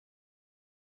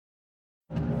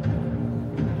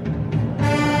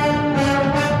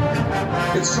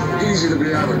It's so easy to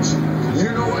be average.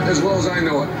 You know it as well as I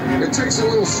know it. It takes a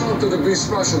little something to be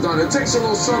special, Don. It takes a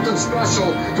little something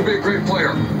special to be a great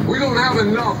player. We don't have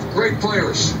enough great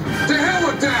players. To hell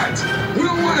with that! We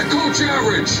don't want to coach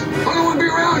average. I don't want to be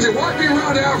around you. Why be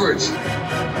around average?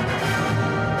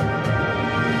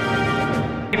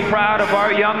 Proud of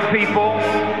our young people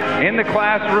in the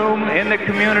classroom, in the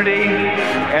community,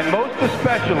 and most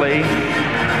especially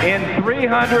in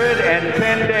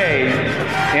 310 days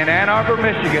in Ann Arbor,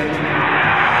 Michigan,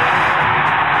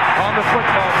 on the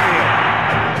football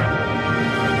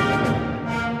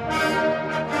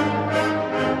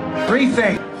field. Three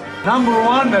things. Number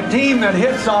one, the team that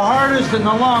hits the hardest and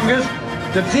the longest,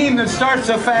 the team that starts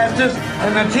the fastest,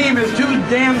 and the team is too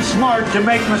damn smart to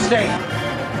make mistakes.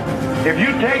 If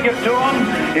you take it to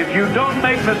them, if you don't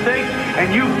make mistakes,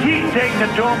 and you keep taking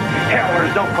it to them, hell,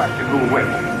 there's no question who will win.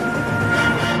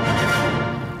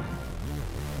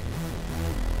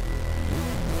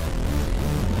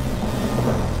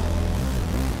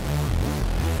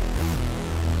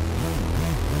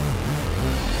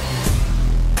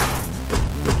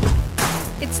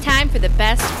 It's time for the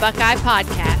best Buckeye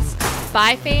podcast.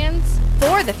 By fans,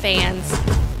 for the fans,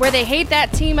 where they hate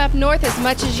that team up north as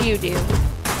much as you do.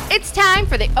 It's time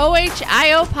for the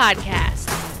OHIO podcast.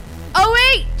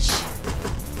 OH!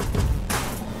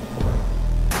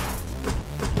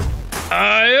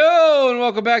 Hi-yo, and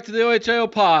welcome back to the OHIO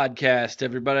podcast,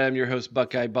 everybody. I'm your host,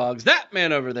 Buckeye Boggs. That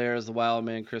man over there is the Wild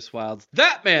Man, Chris Wilds.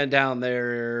 That man down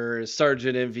there is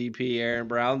Sergeant MVP Aaron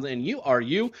Brown, and you are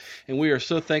you. And we are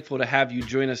so thankful to have you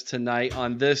join us tonight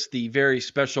on this, the very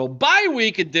special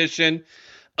bye-week edition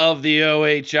of the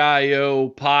OHIO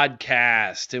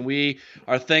podcast. And we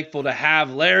are thankful to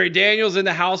have Larry Daniels in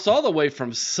the house all the way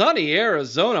from sunny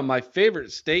Arizona, my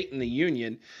favorite state in the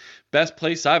union. Best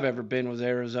place I've ever been was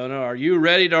Arizona. Are you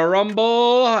ready to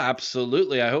rumble?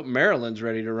 Absolutely. I hope Maryland's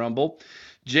ready to rumble.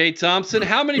 Jay Thompson,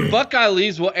 how many Buckeye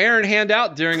leaves will Aaron hand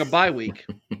out during a bye week?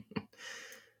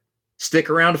 Stick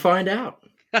around to find out.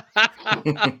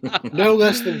 No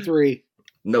less than 3.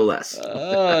 No less.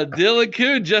 Dylan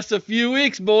Kuhn, just a few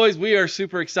weeks, boys. We are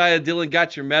super excited. Dylan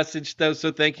got your message, though,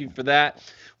 so thank you for that.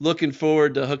 Looking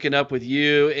forward to hooking up with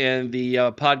you and the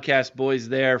podcast boys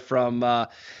there from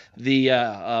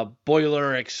the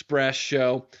Boiler Express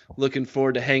show. Looking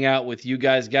forward to hang out with you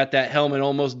guys. Got that helmet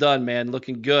almost done, man.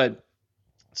 Looking good.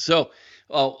 So,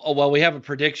 well, we have a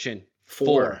prediction.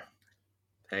 4.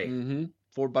 Hey.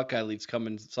 4 Buckeye leads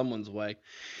coming someone's way.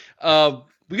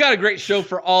 We got a great show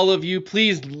for all of you.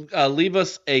 Please leave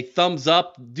us a thumbs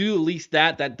up. Do at least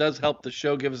that. That does help the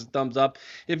show. Give us a thumbs up.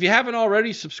 If you haven't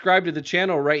already, subscribe to the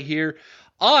channel right here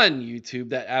on YouTube.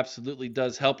 That absolutely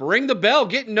does help. Ring the bell.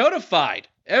 Get notified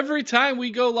every time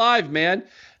we go live, man.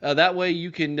 That way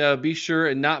you can be sure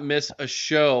and not miss a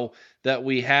show that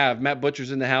we have. Matt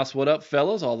Butcher's in the house. What up,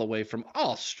 fellas? All the way from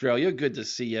Australia. Good to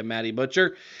see you, Matty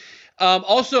Butcher.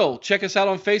 Also, check us out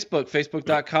on Facebook,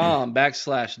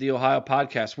 facebook.com/The Ohio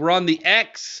Podcast. We're on the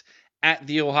X at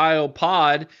The Ohio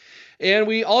Pod. And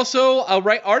we also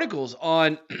write articles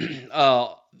on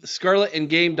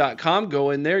scarletandgame.com. Go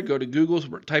in there, go to Google,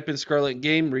 type in Scarlet and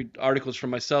Game, read articles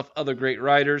from myself, other great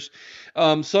writers,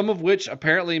 some of which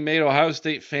apparently made Ohio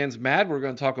State fans mad. We're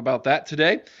going to talk about that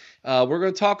today. We're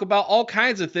going to talk about all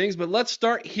kinds of things, but let's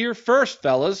start here first,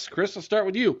 fellas. Chris, I'll start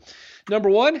with you.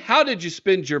 Number 1, how did you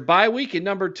spend your bye week? And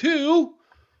number 2,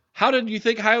 how did you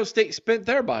think Ohio State spent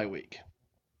their bye week?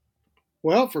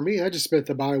 Well, for me, I just spent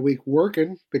the bye week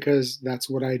working because that's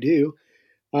what I do.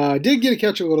 Did get to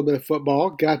catch a little bit of football.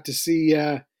 Got to see,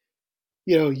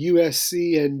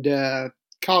 USC and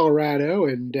Colorado.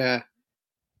 And,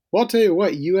 well, I'll tell you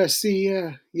what, USC,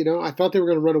 I thought they were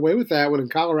going to run away with that one. In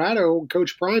Colorado,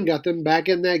 Coach Prime got them back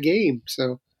in that game.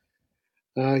 So,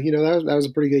 that was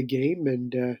a pretty good game.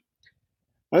 And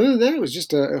other than that, it was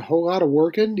just a whole lot of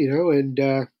working,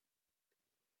 and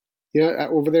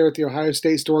over there at the Ohio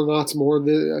State store, lots more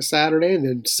Saturday, and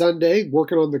then Sunday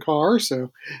working on the car.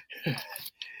 So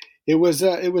it was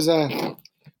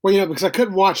because I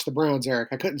couldn't watch the Browns, Eric.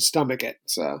 I couldn't stomach it.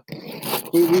 So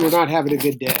we were not having a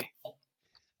good day.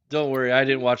 Don't worry, I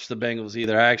didn't watch the Bengals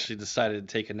either. I actually decided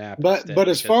to take a nap. But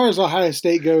as far as Ohio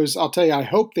State goes, I'll tell you, I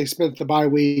hope they spent the bye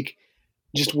week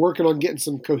just working on getting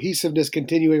some cohesiveness,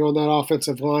 continuing on that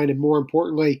offensive line, and more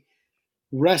importantly,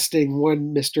 resting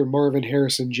one Mr. Marvin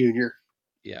Harrison Jr.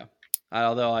 Yeah.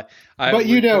 Although but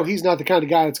he's not the kind of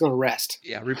guy that's going to rest.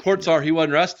 Yeah, reports are he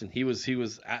wasn't resting. He was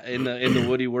in the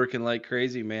woody working like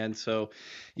crazy, man. So,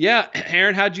 yeah,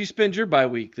 Aaron, how'd you spend your bye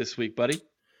week this week, buddy?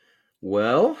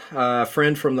 Well, a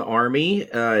friend from the Army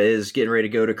is getting ready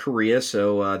to go to Korea,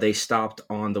 so they stopped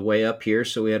on the way up here,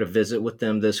 so we had a visit with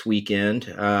them this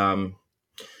weekend.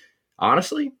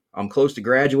 Honestly, I'm close to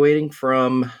graduating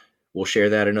from. We'll share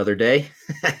that another day.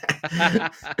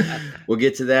 We'll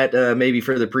get to that maybe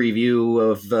for the preview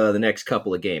of the next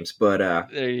couple of games, but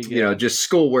There you go. just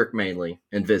schoolwork mainly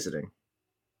and visiting.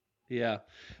 Yeah,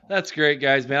 that's great,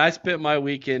 guys. Man, I spent my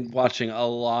weekend watching a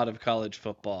lot of college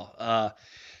football.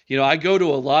 I go to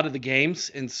a lot of the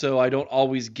games, and so I don't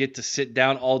always get to sit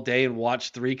down all day and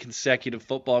watch 3 consecutive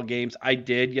football games. I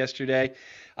did yesterday.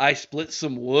 I split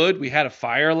some wood. We had a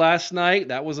fire last night.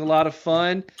 That was a lot of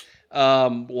fun.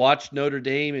 Watched Notre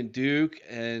Dame and Duke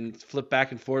and flip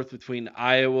back and forth between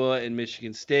Iowa and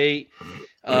Michigan State.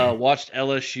 Watched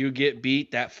LSU get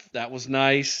beat. That was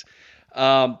nice.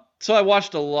 So I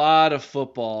watched a lot of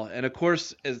football, and of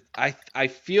course, I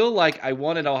feel like I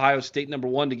wanted Ohio State, number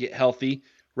 1, to get healthy,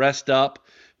 rest up,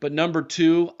 but number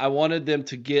 2, I wanted them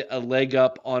to get a leg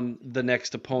up on the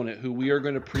next opponent, who we are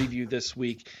going to preview this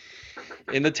week,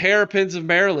 in the Terrapins of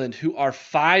Maryland, who are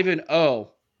 5-0.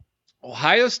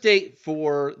 Ohio State,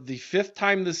 for the 5th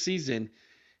time this season,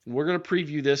 and we're going to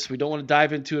preview this. We don't want to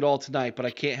dive into it all tonight, but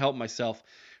I can't help myself.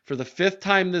 For the 5th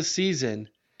time this season,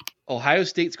 Ohio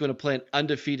State's going to play an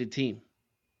undefeated team.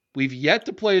 We've yet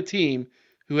to play a team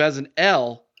who has an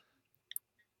L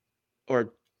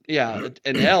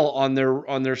on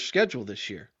their schedule this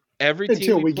year.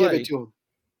 Until we give it to them.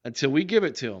 Until we give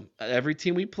it to them. Every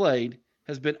team we played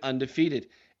has been undefeated,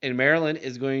 and Maryland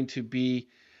is going to be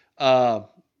no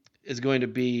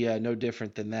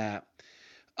different than that.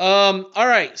 All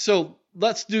right, so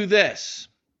let's do this.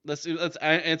 Let's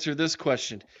answer this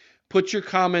question. Put your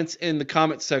comments in the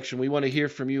comment section. We want to hear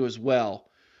from you as well.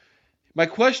 My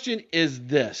question is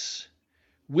this: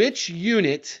 which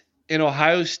unit in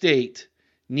Ohio State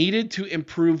needed to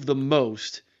improve the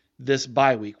most this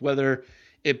bye week? Whether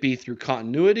it be through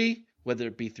continuity, whether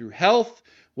it be through health,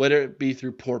 whether it be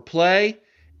through poor play.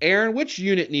 Aaron, which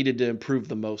unit needed to improve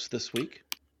the most this week?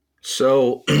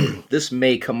 So this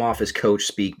may come off as coach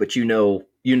speak, but you know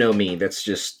me.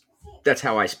 That's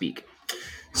how I speak.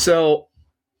 So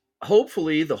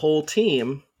hopefully the whole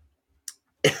team.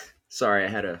 Sorry, I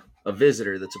had a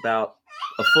visitor that's about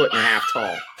 1.5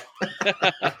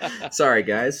 feet tall. Sorry,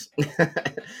 guys.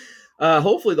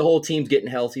 Hopefully the whole team's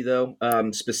getting healthy, though.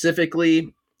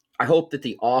 Specifically, I hope that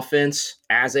the offense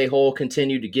as a whole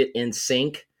continue to get in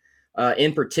sync.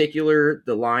 In particular,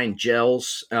 the line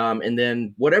gels, and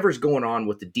then whatever's going on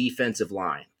with the defensive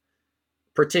line,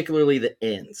 particularly the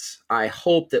ends. I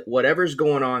hope that whatever's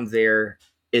going on there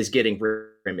is getting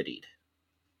remedied.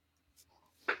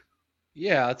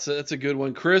 Yeah, that's a good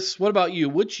one. Chris, what about you?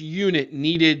 Which unit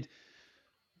needed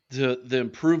to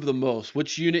improve the most?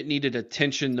 Which unit needed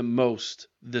attention the most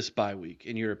this bye week,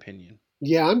 in your opinion?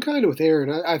 Yeah, I'm kind of with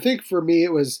Aaron. I think for me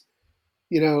it was,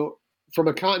 from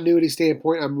a continuity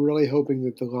standpoint, I'm really hoping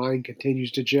that the line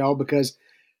continues to gel, because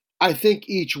I think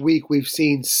each week we've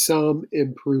seen some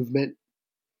improvement.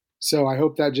 So I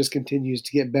hope that just continues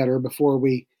to get better before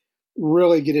we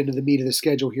really get into the meat of the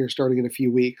schedule here starting in a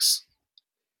few weeks.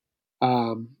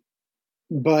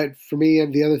 But for me,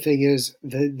 the other thing is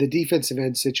the defensive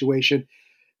end situation.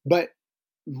 But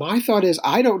my thought is,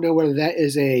 I don't know whether that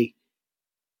is the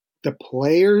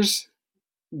players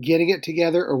getting it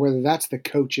together or whether that's the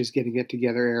coaches getting it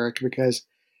together, Eric, because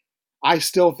I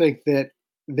still think that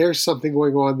there's something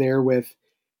going on there with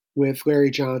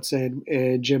Larry Johnson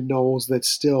and Jim Knowles that's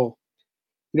still,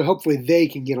 hopefully they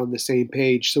can get on the same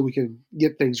page so we can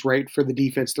get things right for the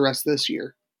defense the rest of this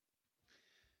year.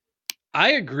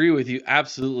 I agree with you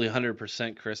absolutely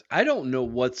 100%, Chris. I don't know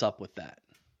what's up with that.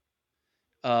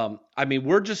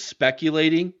 We're just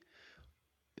speculating,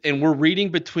 and we're reading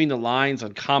between the lines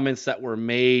on comments that were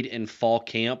made in fall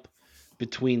camp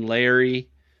between Larry,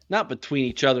 not between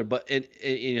each other, but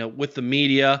with the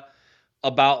media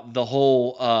about the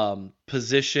whole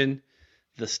position,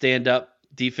 the stand-up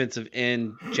defensive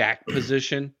end jack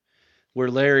position,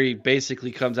 where Larry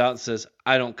basically comes out and says,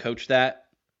 I don't coach that.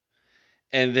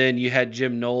 And then you had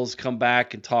Jim Knowles come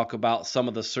back and talk about some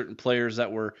of the certain players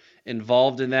that were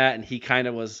involved in that, and he I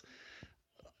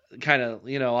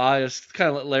just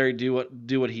let Larry do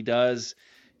what he does.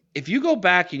 If you go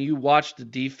back and you watch the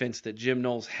defense that Jim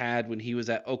Knowles had when he was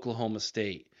at Oklahoma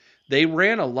State, they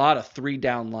ran a lot of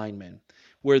 3-down linemen,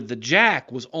 where the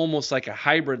jack was almost like a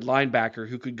hybrid linebacker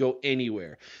who could go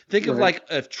anywhere. Think of like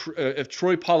if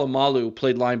Troy Polamalu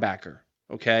played linebacker,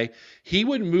 okay? He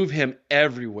would move him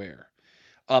everywhere.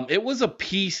 It was a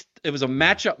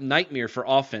matchup nightmare for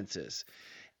offenses.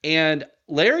 And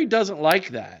Larry doesn't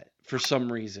like that for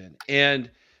some reason. And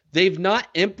they've not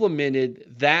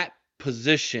implemented that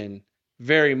position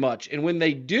very much. And when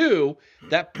they do,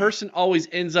 that person always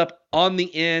ends up on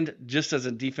the end just as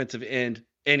a defensive end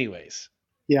anyways.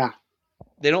 Yeah.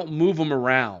 They don't move them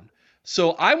around.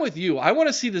 So I'm with you. I want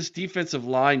to see this defensive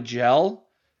line gel.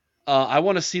 I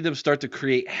want to see them start to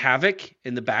create havoc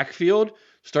in the backfield,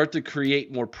 start to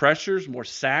create more pressures, more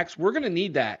sacks. We're going to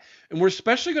need that. And we're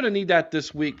especially going to need that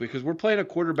this week because we're playing a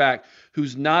quarterback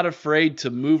who's not afraid to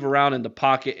move around in the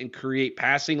pocket and create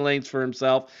passing lanes for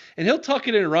himself. And he'll tuck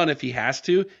it in and run if he has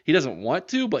to. He doesn't want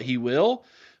to, but he will.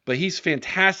 But he's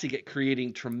fantastic at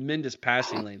creating tremendous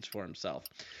passing lanes for himself.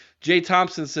 Jay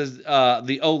Thompson says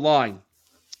the O-line.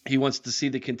 He wants to see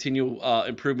the continual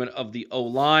improvement of the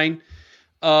O-line.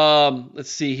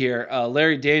 Let's see here.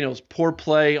 Larry Daniels, poor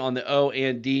play on the O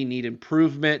and D, need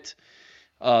improvement.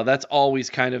 That's always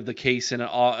kind of the case in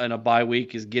a bye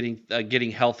week, is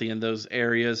getting healthy in those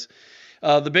areas.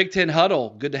 The Big Ten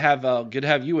Huddle, good to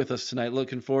have you with us tonight.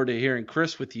 Looking forward to hearing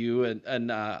Chris with you,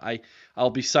 and I'll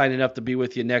be signing up to be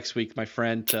with you next week, my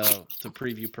friend, to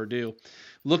preview Purdue.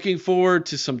 Looking forward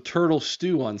to some turtle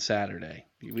stew on Saturday.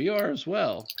 We are as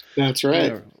well. That's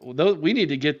right. We need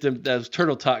to get those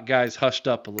Turtle Talk guys hushed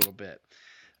up a little bit.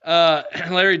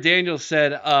 Larry Daniels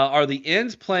said, are the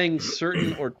ends playing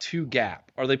certain or two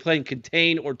gap? Are they playing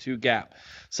contain or two gap?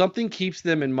 Something keeps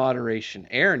them in moderation.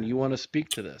 Aaron, you want to speak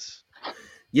to this?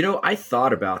 I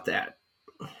thought about that.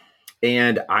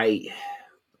 And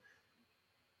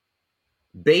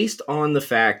based on the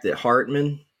fact that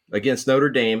Hartman against Notre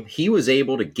Dame, he was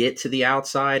able to get to the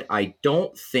outside, I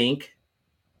don't think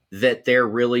that they're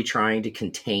really trying to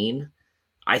contain.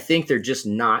 I think they're just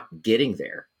not getting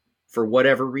there for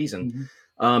whatever reason,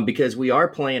 because we are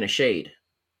playing a shade.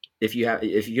 If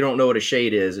you don't know what a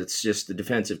shade is, it's just the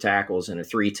defensive tackles and a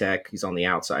 3-tech. He's on the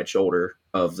outside shoulder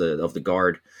of the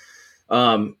guard,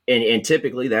 and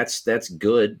typically that's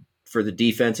good for the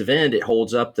defensive end. It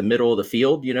holds up the middle of the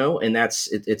field, and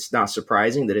it's not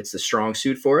surprising that it's the strong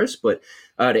suit for us. But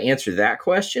to answer that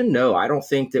question, no, I don't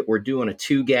think that we're doing a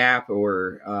 2-gap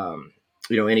or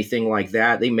anything like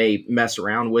that. They may mess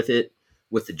around with it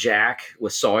with the jack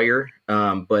with Sawyer,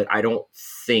 but I don't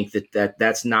think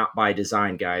that's not by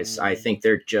design, guys. I think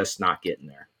they're just not getting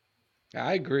there.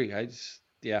 I agree.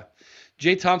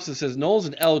 Jay Thompson says Knowles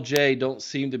and LJ don't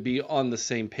seem to be on the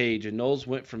same page, and Knowles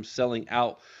went from selling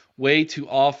out way too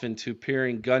often to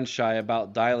appearing gun-shy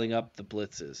about dialing up the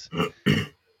blitzes.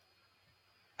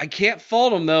 I can't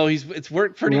fault him, though. It's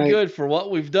worked pretty good for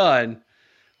what we've done.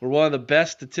 We're one of the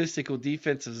best statistical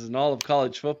defenses in all of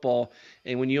college football,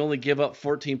 and when you only give up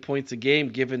 14 points a game,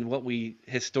 given what we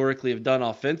historically have done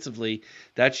offensively,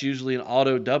 that's usually an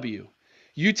auto W.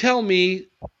 You tell me,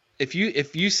 if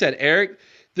you said, Eric,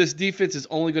 this defense is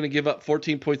only going to give up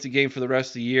 14 points a game for the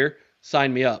rest of the year,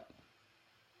 sign me up.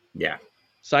 Yeah.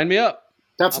 Sign me up.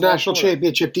 That's national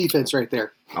championship defense right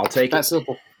there. I'll take it. That's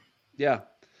simple. Yeah.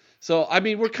 So, I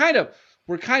mean, we're kind of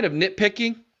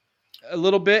nitpicking a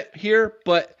little bit here,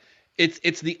 but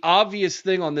it's the obvious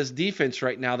thing on this defense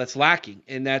right now that's lacking,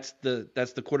 and that's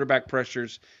the quarterback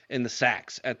pressures and the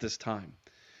sacks at this time.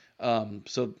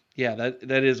 So yeah,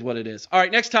 that is what it is. All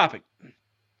right, next topic.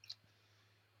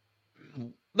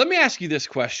 Let me ask you this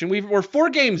question. We're 4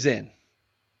 games in.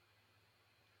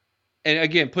 And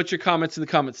again, put your comments in the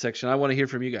comments section. I want to hear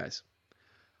from you guys.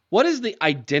 What is the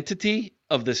identity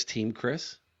of this team,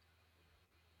 Chris?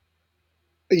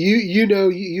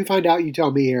 You find out, you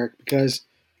tell me, Eric, because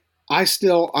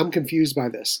I'm confused by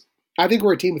this. I think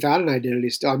we're a team without an identity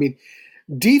still. I mean,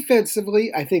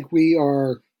 defensively, I think we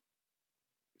are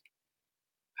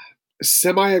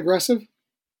semi-aggressive.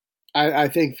 I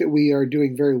think that we are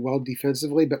doing very well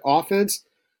defensively, but our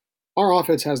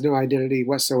offense has no identity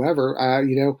whatsoever.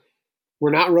 We're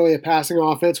not really a passing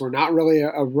offense. We're not really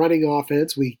a running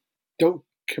offense. We don't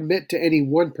commit to any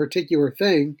one particular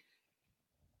thing.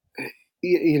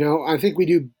 I think we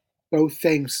do both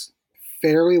things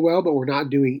fairly well, but we're not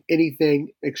doing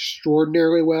anything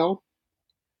extraordinarily well.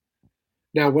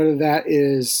 Now, whether that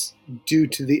is due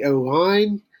to the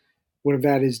O-line, whether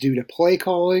that is due to play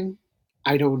calling,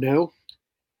 I don't know.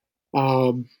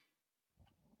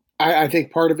 I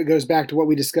think part of it goes back to what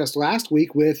we discussed last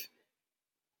week with,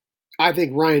 I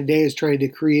think Ryan Day is trying to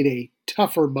create a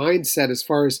tougher mindset as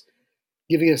far as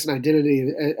giving us an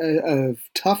identity of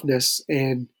toughness,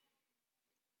 and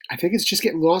I think it's just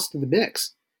getting lost in the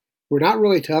mix. We're not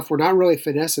really tough. We're not really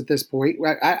finesse at this point.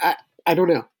 I don't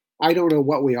know. I don't know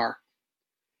what we are.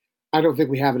 I don't think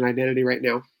we have an identity right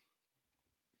now.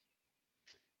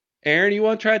 Aaron, you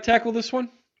want to try to tackle this one?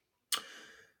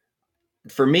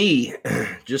 For me,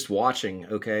 just watching,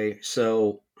 okay,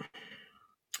 so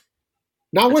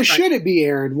Not what should it be,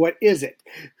 Aaron? What is it?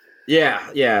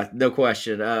 Yeah, no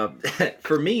question.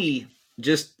 For me,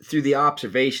 just through the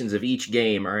observations of each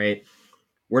game, all right,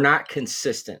 we're not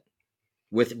consistent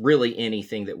with really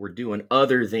anything that we're doing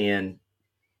other than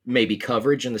maybe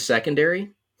coverage in the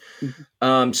secondary.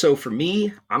 So for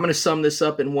me, I'm going to sum this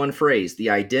up in one phrase. The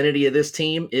identity of this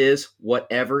team is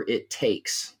whatever it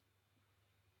takes.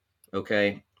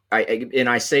 Okay.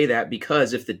 I say that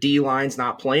because if the D line's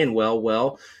not playing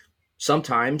well,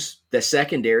 sometimes the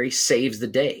secondary saves the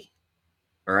day.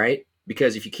 All right.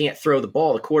 Because if you can't throw the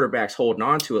ball, the quarterback's holding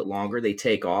on to it longer. They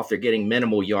take off. They're getting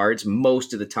minimal yards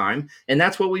most of the time. And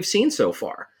that's what we've seen so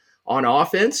far. On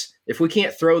offense, if we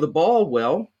can't throw the ball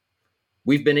well,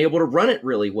 we've been able to run it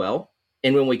really well.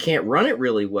 And when we can't run it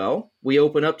really well, we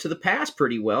open up to the pass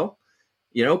pretty well.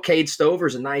 You know, Cade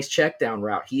Stover's a nice check down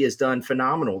route. He has done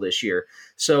phenomenal this year.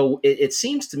 So it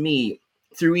seems to me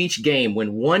through each game,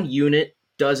 when one unit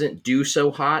doesn't do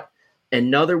so hot,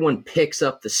 another one picks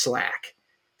up the slack.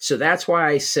 So that's why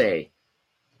I say,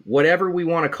 whatever we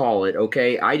want to call it,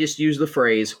 okay, I just use the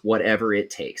phrase, whatever it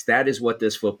takes. That is what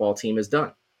this football team has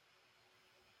done.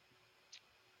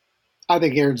 I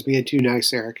think Aaron's being too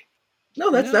nice, Eric.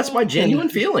 No, that's my genuine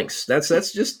feelings. That's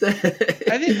just.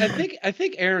 I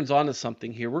think Aaron's onto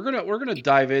something here. We're gonna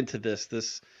dive into this.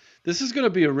 This is going to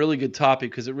be a really good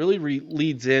topic because it really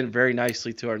leads in very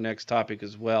nicely to our next topic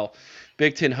as well.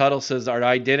 Big Ten Huddle says our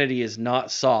identity is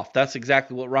not soft. That's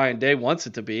exactly what Ryan Day wants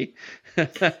it to be.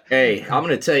 Hey, I'm going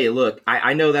to tell you, look,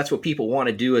 I know that's what people want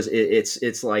to do. Is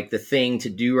it's like the thing to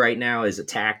do right now is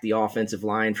attack the offensive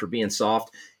line for being soft.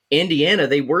 Indiana,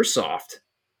 they were soft.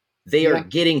 They are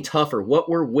getting tougher. What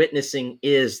we're witnessing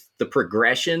is the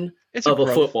progression of a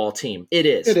football team. It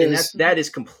is. And that is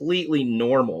completely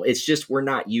normal. It's just we're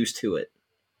not used to it.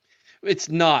 It's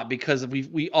not, because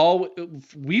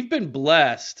we've been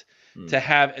blessed to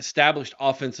have established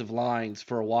offensive lines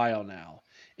for a while now.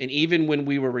 And even when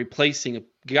we were replacing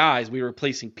guys, we were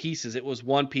replacing pieces. It was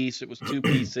one piece, it was two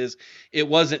pieces. It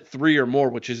wasn't three or more,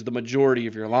 which is the majority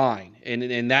of your line.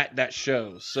 And that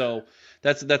shows. So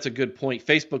that's a good point.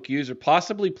 Facebook user,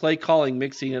 possibly play calling,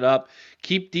 mixing it up,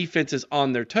 keep defenses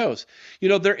on their toes. You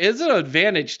know, there is an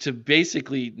advantage to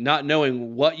basically not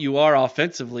knowing what you are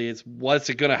offensively. It's what's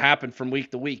it going to happen from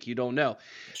week to week. You don't know.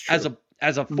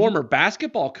 As a former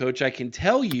basketball coach, I can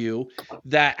tell you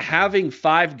that having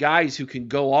 5 guys who can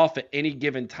go off at any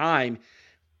given time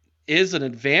is an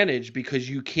advantage, because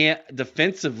you can't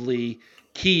defensively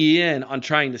key in on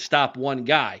trying to stop one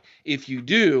guy. If you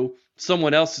do,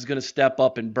 someone else is going to step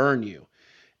up and burn you.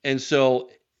 And so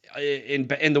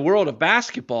in the world of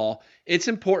basketball, it's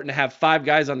important to have 5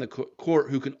 guys on the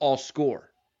court who can all score.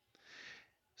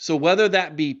 So whether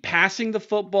that be passing the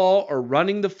football or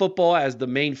running the football as the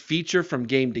main feature from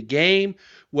game to game,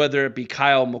 whether it be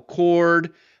Kyle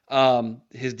McCord,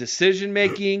 his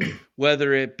decision-making,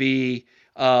 whether it be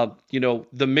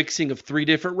the mixing of 3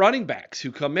 different running backs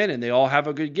who come in and they all have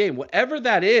a good game, whatever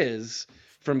that is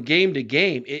from game to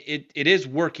game, it is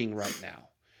working right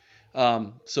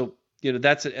now. So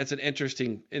that's an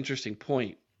interesting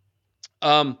point.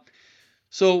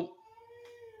 So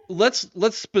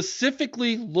let's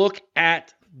specifically look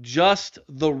at just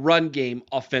the run game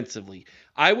offensively.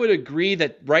 I would agree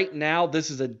that right now this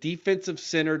is a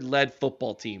defensive-centered led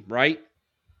football team, right?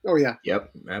 Oh, yeah.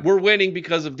 Yep. We're winning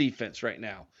because of defense right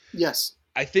now. Yes.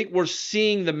 I think we're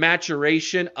seeing the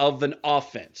maturation of an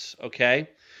offense, okay?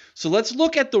 So let's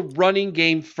look at the running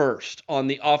game first on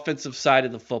the offensive side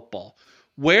of the football.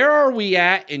 Where are we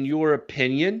at, in your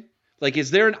opinion? Like, is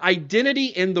there an identity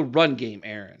in the run game,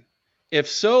 Aaron? If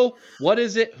so, what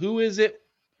is it? Who is it?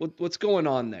 What's going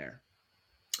on there?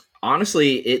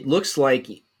 Honestly, it looks like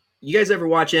you guys ever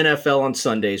watch NFL on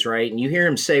Sundays, right? And you hear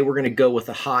him say, we're going to go with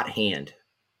a hot hand.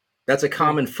 That's a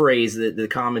common phrase that the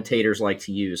commentators like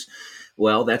to use.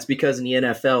 Well, that's because in the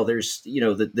NFL, there's,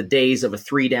 the days of a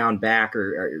 3-down back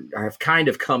have kind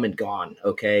of come and gone,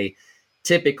 okay?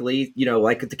 Typically,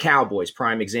 like at the Cowboys,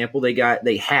 prime example,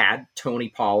 they had Tony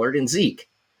Pollard and Zeke.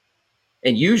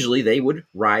 And usually they would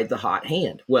ride the hot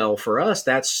hand. Well, for us,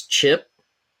 that's Chip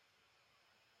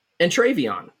and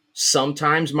Travion.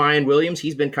 Sometimes Mayan Williams,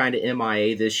 he's been kind of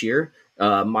MIA this year,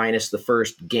 minus the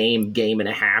first game and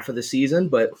a half of the season.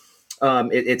 But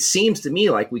it seems to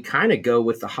me like we kind of go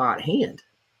with the hot hand.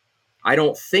 I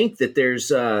don't think that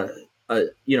there's a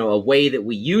way that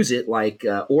we use it like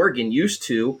Oregon used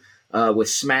to with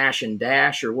smash and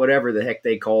dash or whatever the heck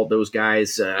they called those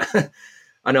guys.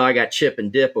 I know I got chip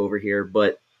and dip over here,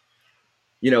 but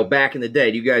back in the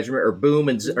day, do you guys remember? Or Boom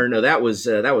that was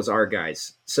our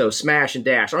guys. So smash and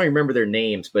dash. I don't even remember their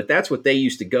names, but that's what they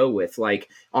used to go with. Like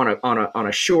on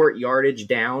a short yardage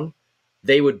down,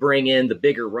 they would bring in the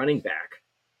bigger running back.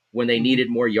 When they needed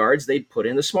more yards, they'd put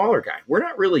in the smaller guy. We're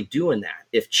not really doing that.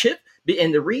 If Chip,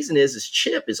 and the reason is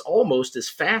Chip is almost as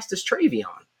fast as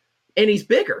Travion, and he's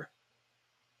bigger.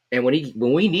 And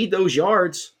when we need those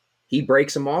yards, he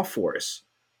breaks them off for us.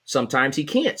 Sometimes he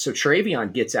can't. So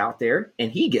Travion gets out there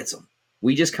and he gets them.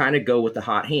 We just kind of go with the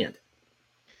hot hand.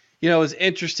 You know, it's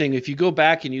interesting. If you go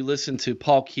back and you listen to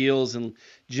Paul Keels and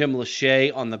Jim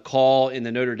Lachey on the call in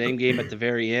the Notre Dame game at the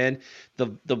very end,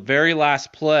 the very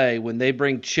last play when they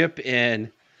bring Chip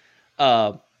in,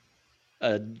 Jim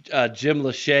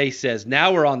Lachey says,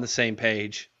 now we're on the same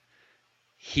page.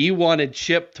 He wanted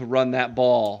Chip to run that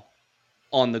ball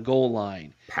on the goal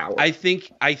line. Power. I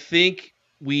think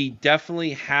we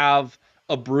definitely have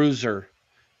a bruiser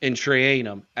in Trey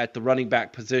Anum at the running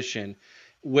back position,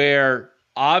 where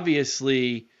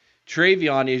obviously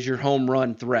Travion is your home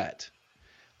run threat.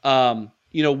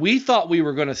 You know, we thought we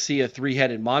were going to see a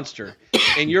three-headed monster,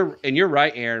 and you're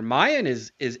right, Aaron. Mayan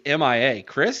is MIA.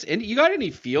 Chris, and you got any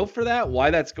feel for that?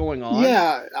 Why that's going on?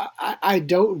 Yeah, I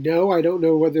don't know. I don't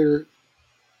know whether,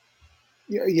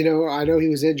 you know, I know he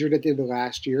was injured at the end of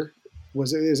last year.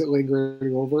 Is it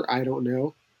lingering over? I don't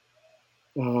know.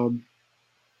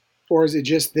 Or is it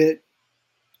just that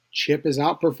Chip is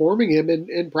outperforming him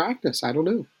in practice? I don't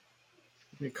know.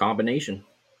 A combination.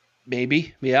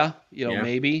 Maybe, yeah. Yeah.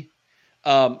 Maybe.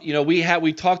 You know,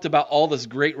 we talked about all this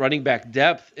great running back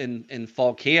depth in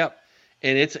fall camp,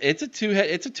 and it's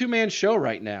a two-man show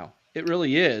right now. It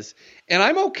really is, and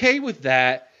I'm okay with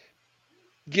that,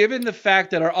 given the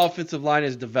fact that our offensive line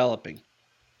is developing.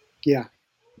 Yeah.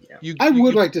 Yeah. I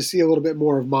would like to see a little bit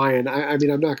more of Mayan. I mean,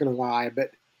 I'm not going to lie,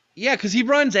 but yeah, because he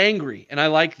runs angry, and I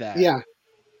like that. yeah.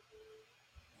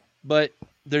 But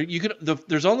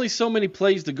there's only so many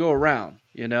plays to go around,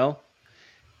 you know.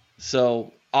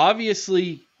 So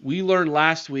obviously, we learned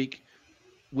last week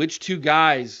which two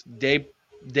guys Dave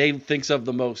thinks of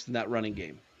the most in that running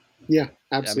game. Yeah,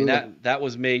 absolutely. I mean that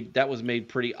was made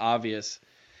pretty obvious.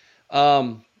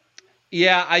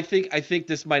 Yeah, I think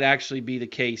this might actually be the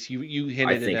case. You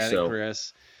hinted at it,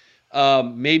 Chris.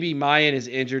 Maybe Mayan is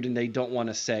injured and they don't want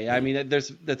to say. I mean,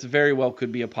 that's very well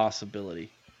could be a possibility.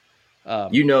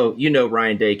 You know,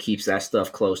 Ryan Day keeps that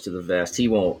stuff close to the vest. He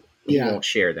won't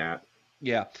share that.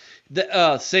 Yeah.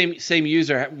 The same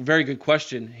user. Very good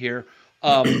question here.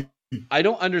 I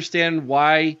don't understand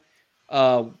why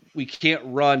we can't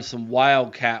run some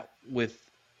wildcat with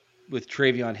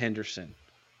Travion Henderson.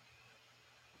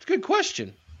 It's a good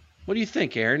question. What do you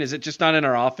think, Aaron? Is it just not in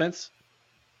our offense?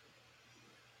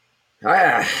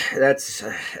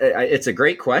 It's a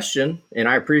great question, and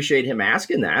I appreciate him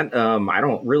asking that. I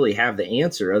don't really have the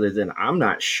answer other than I'm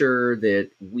not sure that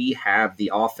we have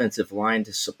the offensive line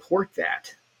to support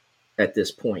that at this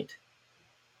point.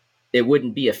 It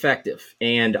wouldn't be effective.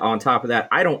 And on top of that,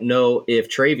 I don't know if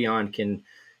Travion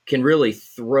can really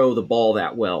throw the ball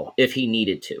that well if he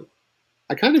needed to.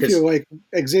 I kind of feel like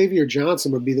Xavier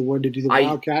Johnson would be the one to do the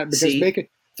wildcat because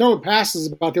throwing passes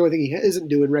is about the only thing he isn't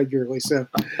doing regularly. So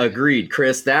agreed,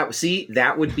 Chris.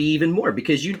 That would be even more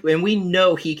because we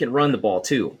know he can run the ball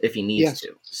too if he needs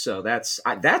to. So that's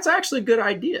actually a good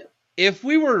idea. If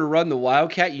we were to run the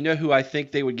wildcat, you know who I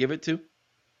think they would give it to?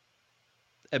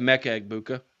 Emeka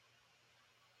Egbuka.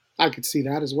 I could see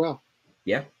that as well.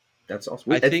 Yeah, that's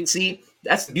awesome.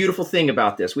 That's the beautiful thing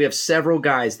about this. We have several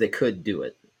guys that could do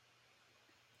it.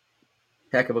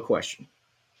 Heck of a question.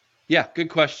 Yeah, good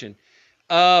question.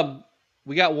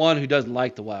 We got one who doesn't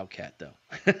like the wildcat, though.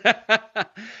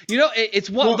 You know,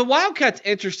 the wildcat's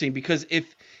interesting because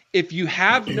if you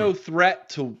have no threat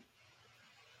to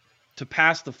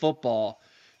pass the football,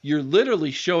 you're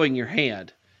literally showing your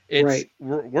hand. We're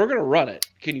going to run it.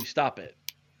 Can you stop it?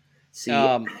 See,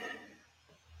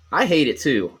 I hate it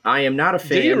too. I am not a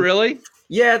fan. Do you really?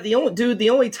 Yeah, the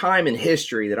only time in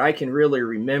history that I can really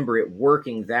remember it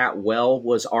working that well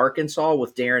was Arkansas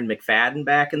with Darren McFadden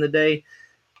back in the day.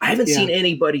 I haven't seen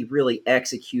anybody really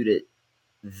execute it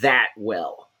that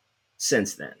well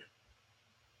since then.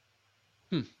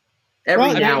 I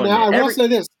will say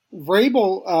this.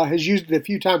 Vrabel has used it a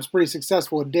few times pretty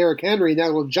successful with Derrick Henry, that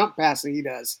little jump pass that he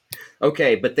does.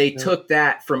 Okay, but they took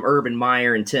that from Urban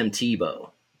Meyer and Tim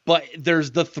Tebow. But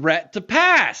there's the threat to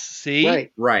pass, see?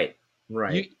 Right.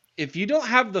 If you don't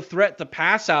have the threat to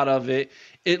pass out of it,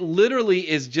 it literally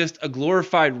is just a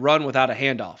glorified run without a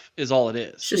handoff is all it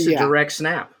is. It's just a direct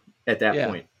snap at that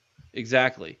point.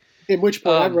 Exactly. At which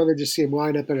point I'd rather just see him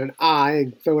line up in an I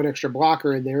and throw an extra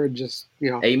blocker in there and just,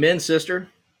 Amen, sister.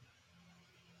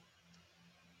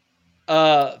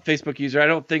 Facebook user, I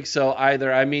don't think so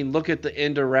either. I mean, look at the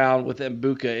end around with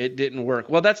Mbuka. It didn't work.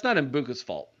 Well, that's not Mbuka's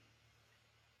fault.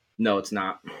 No, it's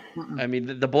not. I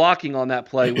mean, the blocking on that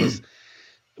play was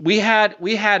we had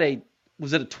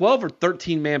was it a 12 or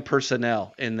 13 man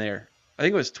personnel in there? I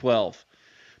think it was 12.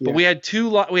 But we had two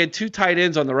tight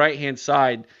ends on the right-hand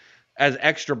side as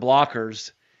extra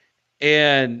blockers,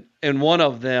 and one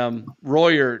of them,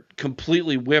 Royer,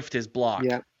 completely whiffed his block.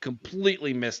 Yeah.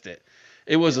 Completely missed it.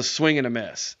 It was a swing and a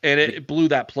miss, and it blew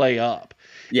that play up.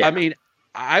 Yeah. I mean,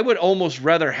 I would almost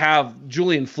rather have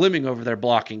Julian Fleming over there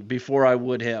blocking before I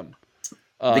would him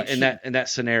in that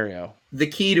scenario. The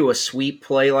key to a sweep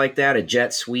play like that, a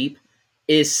jet sweep,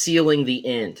 is sealing the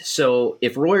end. So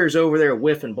if Royer's over there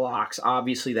whiffing blocks,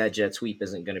 obviously that jet sweep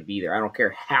isn't going to be there. I don't care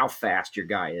how fast your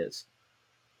guy is.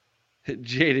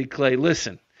 Jaded Clay,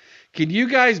 listen, can you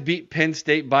guys beat Penn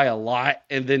State by a lot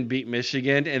and then beat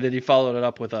Michigan? And then he followed it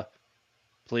up with a,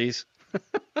 please.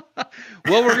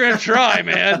 Well, we're going to try,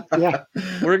 man. Yeah.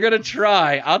 We're going to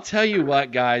try. I'll tell you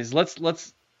what, guys,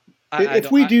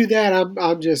 if we do that,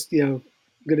 I'm just, going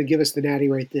to give us the natty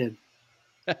right then.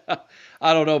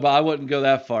 I don't know, but I wouldn't go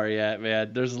that far yet,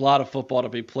 man. There's a lot of football to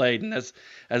be played. And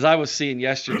as I was seeing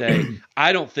yesterday,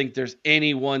 I don't think there's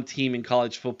any one team in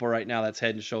college football right now that's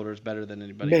head and shoulders better than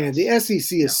anybody else. Man, the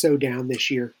SEC is so down this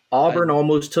year. Auburn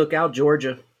almost took out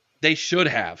Georgia. They should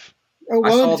have. Oh,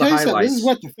 well, I saw the highlights. This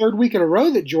is the third week in a row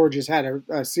that Georgia's had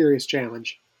a serious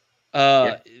challenge.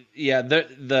 Yeah.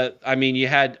 I mean, you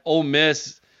had Ole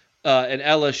Miss and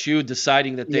LSU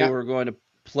deciding that they were going to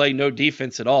play no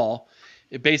defense at all.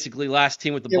 It basically last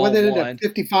team with the ball when they won. ended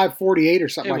up 55-48 or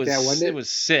something like that, wasn't it? It was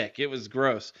sick. It was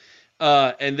gross.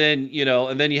 And then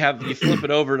you flip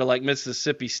it over to like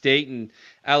Mississippi State and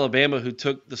Alabama, who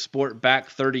took the sport back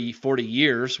 30, 40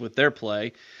 years with their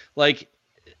play. Like,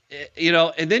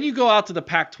 and then you go out to the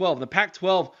Pac-12. The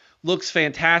Pac-12 looks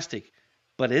fantastic,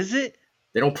 but is it?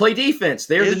 They don't play defense.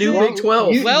 They're the new Big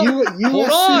 12. Hold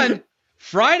on.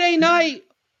 Friday night,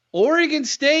 Oregon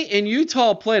State and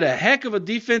Utah played a heck of a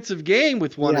defensive game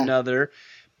with one another,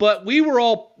 but we were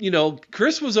all,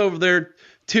 Chris was over there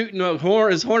tooting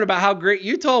his horn about how great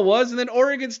Utah was, and then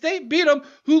Oregon State beat them,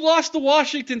 who lost to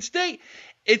Washington State.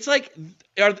 It's like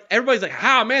everybody's like,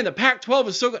 man, the Pac-12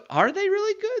 is so good. Are they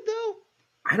really good, though?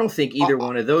 I don't think either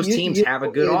one of those teams have a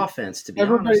good offense, to be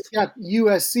Everybody's honest. got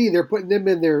USC. They're putting them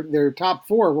in their top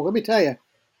four. Well, let me tell you,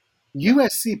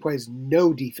 USC plays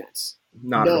no defense.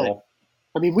 Not at all.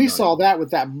 I mean, we saw that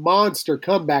with that monster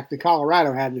comeback that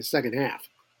Colorado had in the second half.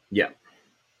 Yeah.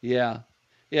 Yeah.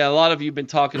 Yeah, a lot of you have been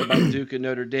talking about Duke and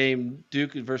Notre Dame.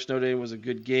 Duke versus Notre Dame was a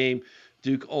good game.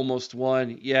 Duke almost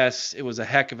won. Yes, it was a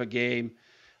heck of a game.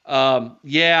 Brian's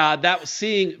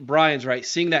right.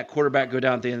 Seeing that quarterback go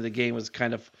down at the end of the game was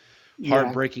kind of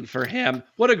heartbreaking for him.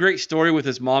 What a great story with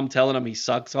his mom telling him he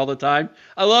sucks all the time.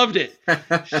 I loved it.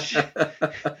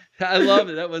 I loved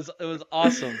it. It was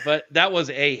awesome. But that was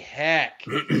a heck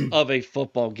of a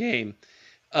football game.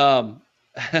 I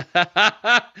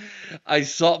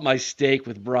salt my steak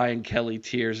with Brian Kelly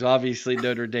tears. Obviously,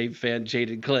 Notre Dame fan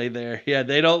Jaden Clay there. Yeah,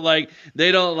 they don't like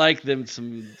them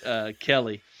some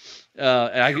Kelly.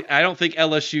 I don't think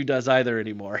LSU does either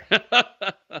anymore.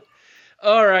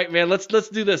 All right, man. Let's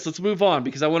do this. Let's move on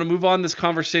because I want to move on this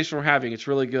conversation we're having. It's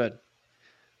really good.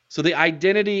 So the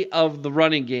identity of the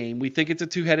running game, we think it's a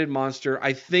two-headed monster.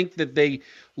 I think that they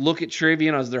look at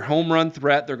Travion as their home run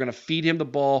threat. They're going to feed him the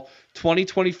ball 20,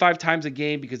 25 times a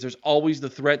game because there's always the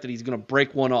threat that he's going to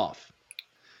break one off.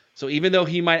 So even though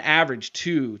he might average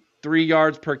 2-3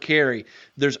 yards per carry,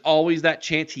 there's always that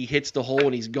chance he hits the hole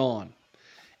and he's gone.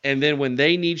 And then when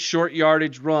they need short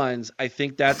yardage runs, I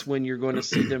think that's when you're going to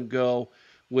see them go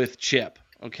with Chip.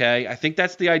 Okay? I think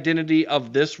that's the identity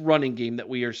of this running game that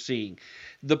we are seeing.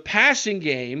 The passing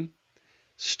game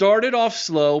started off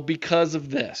slow because of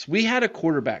this. We had a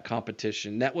quarterback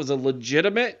competition. That was a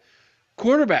legitimate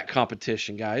quarterback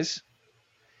competition, guys.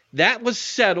 That was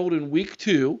settled in week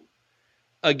 2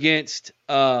 against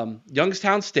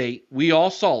Youngstown State. We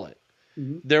all saw it.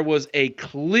 Mm-hmm. There was a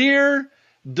clear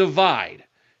divide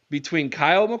between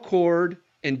Kyle McCord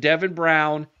and Devin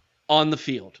Brown on the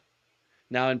field.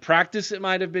 Now, in practice, it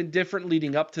might have been different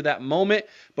leading up to that moment,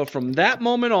 but from that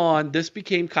moment on, this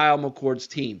became Kyle McCord's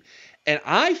team. And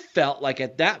I felt like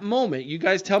at that moment, you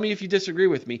guys tell me if you disagree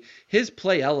with me, his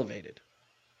play elevated.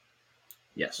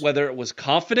 Yes. Whether it was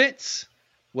confidence,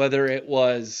 whether it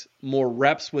was more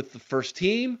reps with the first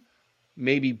team,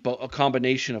 maybe a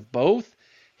combination of both,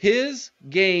 his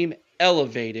game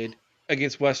elevated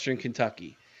against Western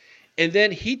Kentucky. And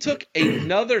then he took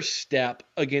another step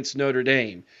against Notre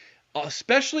Dame,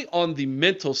 especially on the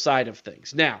mental side of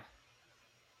things. Now,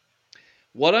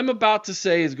 what I'm about to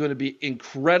say is going to be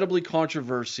incredibly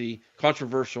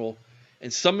controversial,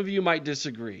 and some of you might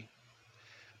disagree.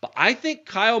 But I think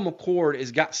Kyle McCord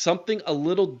has got something a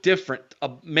little different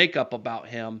makeup about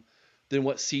him than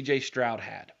what CJ Stroud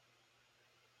had.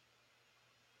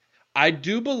 I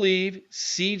do believe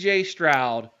CJ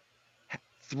Stroud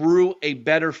threw a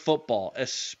better football,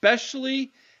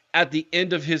 especially at the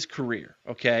end of his career,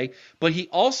 okay? But he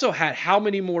also had how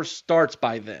many more starts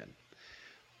by then?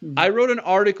 I wrote an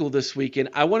article this weekend.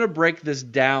 I want to break this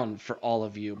down for all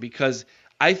of you because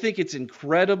I think it's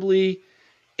incredibly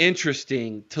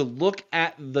interesting to look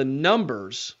at the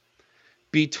numbers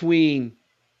between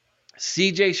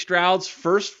CJ Stroud's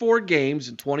first 4 games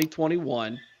in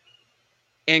 2021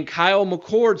 and Kyle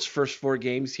McCord's first 4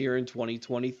 games here in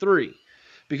 2023.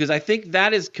 Because I think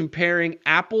that is comparing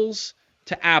apples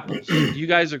to apples. Do you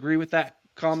guys agree with that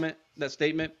comment, that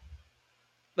statement?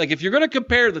 Like, if you're going to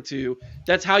compare the two,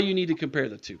 that's how you need to compare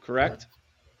the two, correct?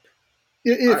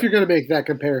 If you're going to make that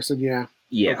comparison, yeah.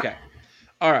 Yeah. Okay.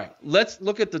 All right. Let's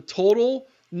look at the total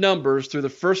numbers through the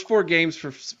first 4 games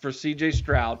for CJ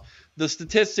Stroud, the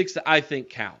statistics that I think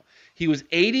count. He was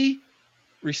 80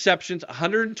 receptions,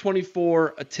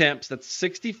 124 attempts. That's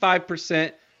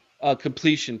 65%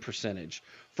 completion percentage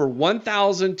for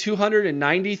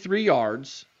 1,293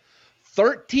 yards,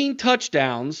 13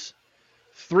 touchdowns,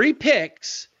 3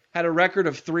 picks, had a record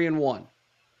of 3-1.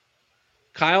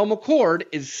 Kyle McCord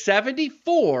is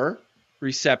 74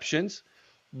 receptions,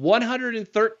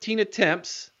 113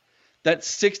 attempts.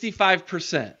 That's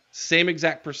 65%. Same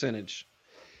exact percentage.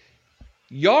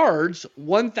 Yards,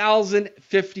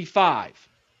 1,055.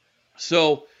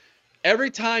 So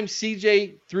every time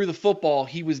CJ threw the football,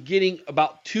 he was getting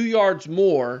about 2 yards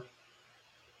more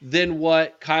than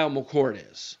what Kyle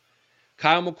McCord is.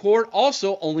 Kyle McCord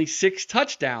also only 6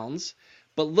 touchdowns,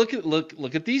 but look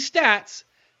at these stats: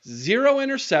 0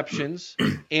 interceptions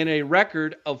and a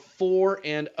record of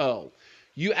 4-0.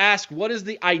 You ask, what is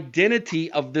the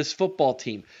identity of this football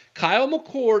team? Kyle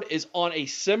McCord is on a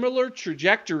similar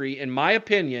trajectory, in my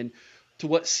opinion, to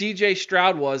what CJ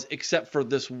Stroud was, except for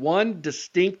this one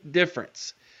distinct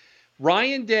difference.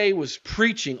 Ryan Day was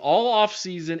preaching all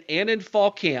offseason and in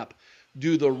fall camp,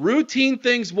 do the routine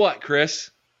things what,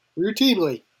 Chris?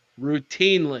 Routinely.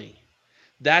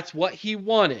 That's what he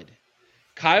wanted.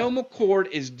 Kyle McCord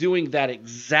is doing that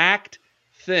exact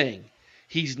thing.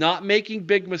 He's not making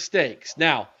big mistakes.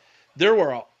 Now, there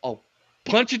were a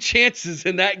bunch of chances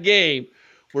in that game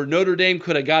where Notre Dame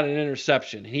could have got an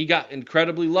interception. He got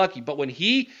incredibly lucky. But when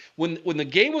the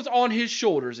game was on his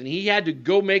shoulders and he had to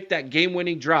go make that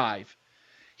game-winning drive,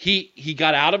 he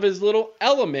got out of his little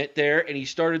element there and he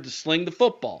started to sling the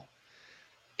football.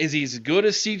 Is he as good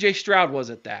as CJ Stroud was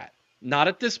at that? Not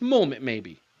at this moment,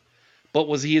 maybe. But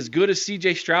was he as good as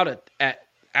CJ Stroud at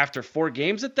after 4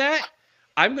 games at that?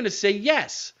 I'm going to say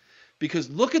yes. Because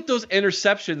look at those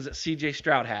interceptions that CJ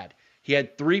Stroud had. He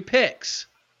had 3 picks.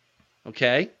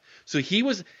 Okay? So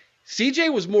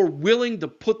CJ was more willing to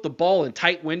put the ball in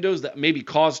tight windows that maybe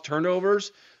cause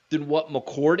turnovers than what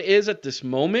McCord is at this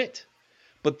moment.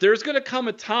 But there's going to come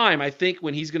a time, I think,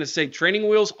 when he's going to say, training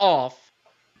wheels off,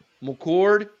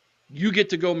 McCord, you get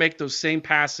to go make those same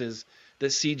passes that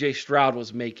CJ Stroud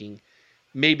was making,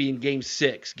 maybe in Game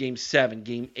 6, Game 7,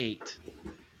 Game 8.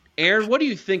 Aaron, what do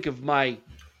you think of my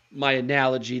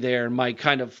analogy there and my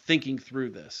kind of thinking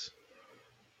through this?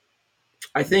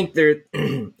 I think there,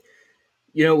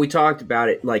 we talked about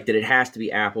it like that it has to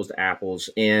be apples to apples,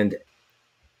 and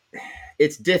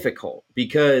it's difficult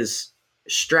because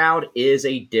Stroud is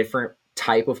a different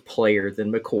type of player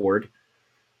than McCord.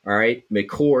 All right,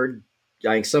 McCord,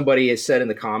 I think somebody has said in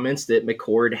the comments that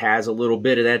McCord has a little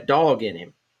bit of that dog in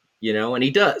him, and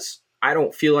he does. I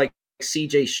don't feel like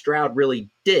CJ Stroud really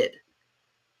did.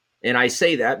 And I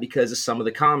say that because of some of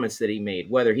the comments that he made,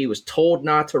 whether he was told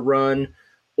not to run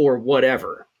or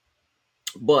whatever.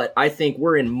 But I think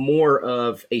we're in more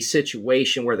of a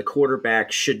situation where the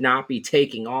quarterback should not be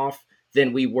taking off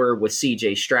than we were with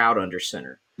CJ Stroud under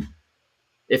center,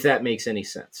 if that makes any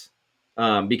sense.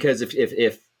 Because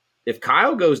if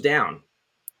Kyle goes down,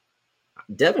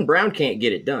 Devin Brown can't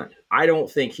get it done. I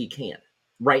don't think he can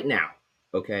right now.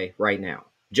 Okay, right now.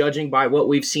 Judging by what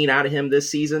we've seen out of him this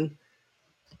season,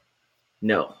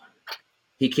 no.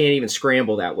 He can't even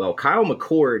scramble that well. Kyle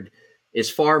McCord is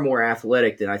far more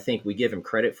athletic than I think we give him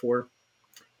credit for.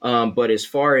 But as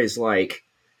far as I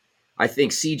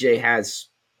think CJ has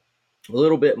a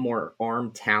little bit more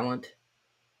arm talent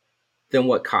than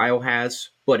what Kyle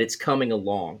has, but it's coming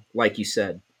along. Like you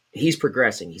said, he's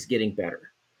progressing. He's getting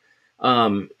better.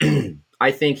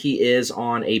 I think he is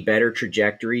on a better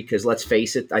trajectory because let's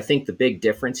face it, I think the big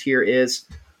difference here is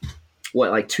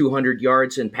 200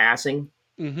 yards in passing,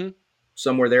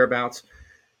 somewhere thereabouts.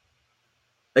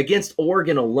 Against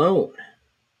Oregon alone,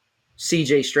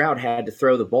 C.J. Stroud had to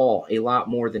throw the ball a lot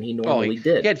more than he normally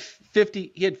did.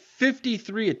 He had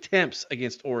 53 attempts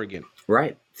against Oregon.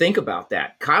 Right. Think about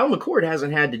that. Kyle McCord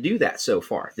hasn't had to do that so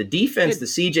far. The defense that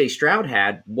C.J. Stroud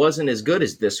had wasn't as good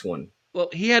as this one. Well,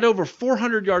 he had over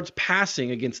 400 yards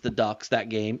passing against the Ducks that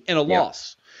game and a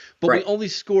loss. But we only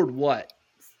scored what?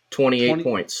 28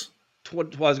 points. I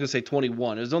was going to say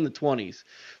 21. It was on the 20s.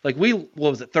 Like what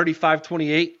was it,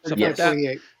 35-28? Something like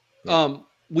that. 28.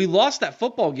 We lost that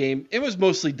football game. It was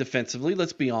mostly defensively,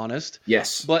 let's be honest.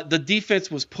 Yes. But the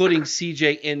defense was putting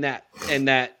CJ in that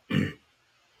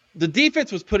the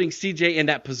defense was putting CJ in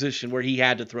that position where he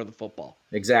had to throw the football.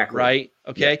 Exactly. Right?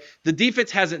 Okay. Yeah. The defense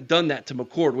hasn't done that to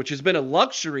McCord, which has been a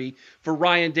luxury for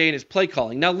Ryan Day and his play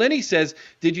calling. Now, Lenny says,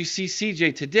 did you see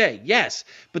CJ today? Yes.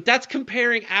 But that's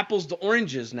comparing apples to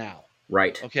oranges now.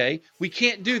 Right. Okay. We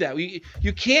can't do that.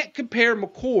 You can't compare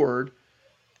McCord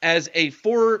as a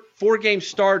four-game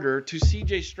starter to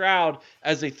CJ Stroud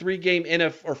as a 3-game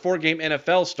or 4-game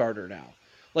NFL starter now.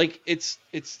 Like it's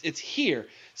here.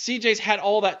 CJ's had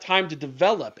all that time to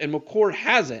develop, and McCord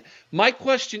hasn't. My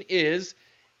question is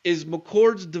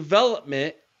McCord's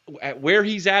development at where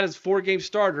he's at as 4-game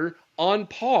starter on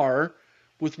par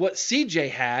with what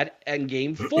CJ had in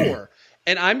game 4?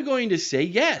 And I'm going to say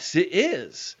yes, it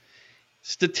is.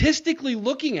 Statistically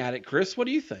looking at it, Chris, what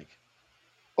do you think?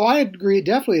 Oh, I agree. It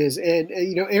definitely is. And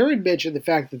Aaron mentioned the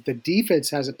fact that the defense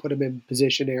hasn't put him in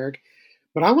position, Eric.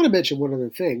 But I want to mention one other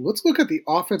thing. Let's look at the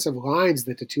offensive lines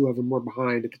that the two of them were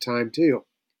behind at the time, too.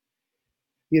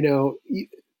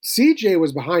 CJ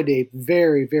was behind a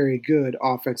very, very good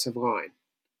offensive line,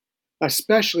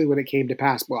 especially when it came to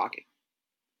pass blocking.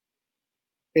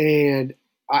 And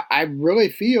I really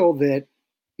feel that,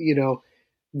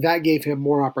 that gave him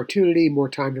more opportunity, more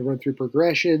time to run through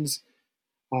progressions.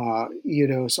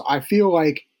 So I feel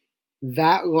like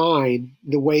that line,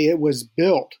 the way it was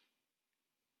built,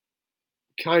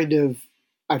 kind of,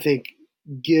 I think,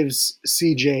 gives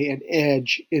CJ an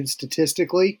edge in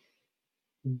statistically.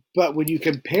 But when you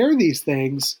compare these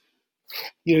things,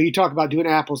 you talk about doing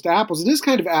apples to apples. It is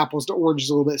kind of apples to oranges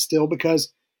a little bit still,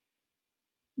 because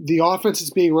the offense that's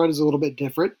being run is a little bit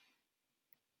different.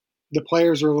 The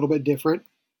players are a little bit different.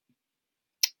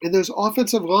 And those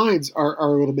offensive lines are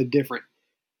a little bit different.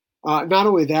 Not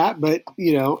only that, but,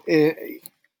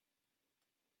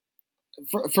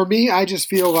 for me, I just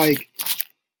feel like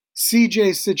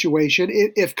CJ's situation,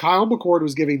 if Kyle McCord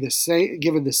was given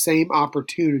the same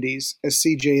opportunities as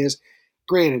CJ is,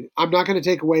 granted, I'm not going to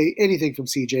take away anything from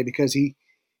CJ because he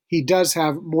does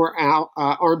have more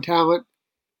arm talent,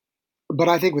 but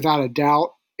I think without a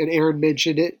doubt, and Aaron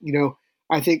mentioned it,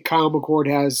 I think Kyle McCord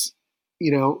has,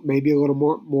 maybe a little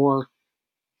more,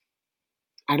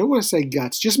 I don't want to say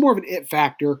guts, just more of an it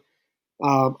factor.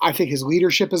 I think his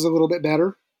leadership is a little bit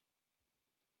better.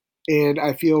 And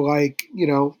I feel like,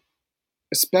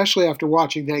 especially after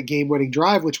watching that game-winning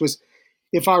drive, which was,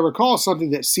 if I recall,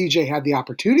 something that CJ had the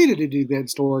opportunity to do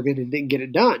against Oregon and didn't get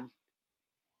it done.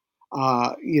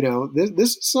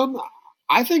 This is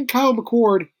I think Kyle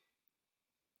McCord,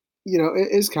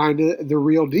 is kind of the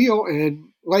real deal. And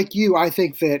like you, I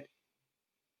think that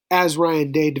as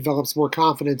Ryan Day develops more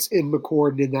confidence in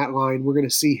McCord and in that line, we're going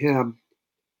to see him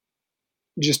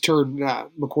just turn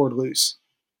McCord loose.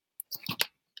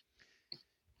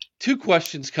 2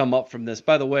 questions come up from this.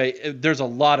 By the way, there's a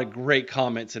lot of great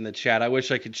comments in the chat. I wish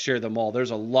I could share them all.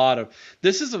 There's a lot of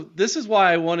this is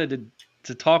why I wanted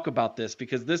to talk about this,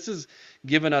 because this has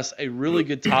given us a really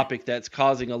good topic that's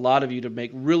causing a lot of you to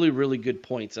make really, really good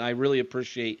points, and I really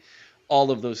appreciate all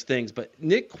of those things. But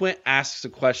Nick Quint asks a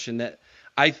question that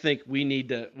I think we need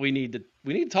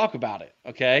to talk about it.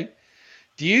 Okay,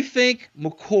 do you think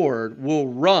McCord will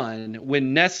run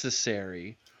when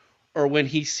necessary, or when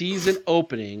he sees an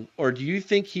opening, or do you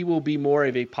think he will be more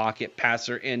of a pocket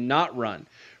passer and not run?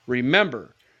 Remember,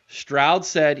 Stroud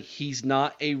said he's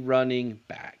not a running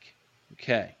back.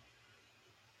 Okay.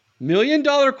 $1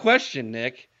 million question,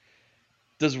 Nick.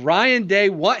 Does Ryan Day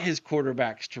want his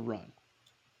quarterbacks to run?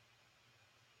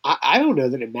 I don't know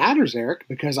that it matters, Eric,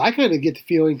 because I kind of get the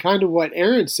feeling, kind of what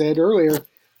Aaron said earlier,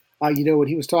 when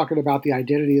he was talking about the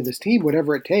identity of this team,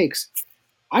 whatever it takes.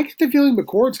 I get the feeling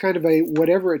McCord's kind of a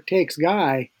whatever-it-takes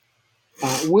guy.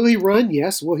 Will he run?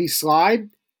 Yes. Will he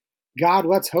slide? God,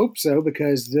 let's hope so,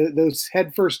 because those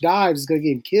head-first dives is going to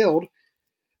get him killed.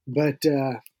 But,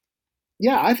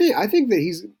 I think that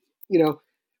he's,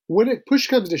 when it push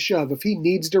comes to shove, if he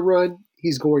needs to run,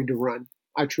 he's going to run.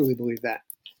 I truly believe that.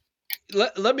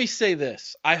 Let me say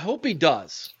this. I hope he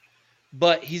does.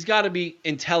 but he's got to be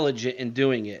intelligent in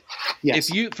doing it.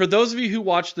 Yes. For those of you who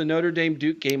watched the Notre Dame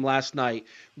Duke game last night,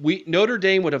 Notre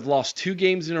Dame would have lost 2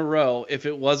 games in a row if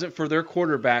it wasn't for their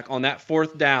quarterback on that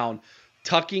 4th down,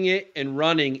 tucking it and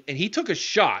running, and he took a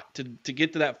shot to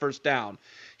get to that first down.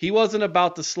 He wasn't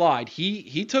about to slide.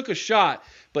 He took a shot,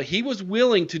 but he was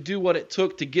willing to do what it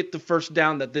took to get the first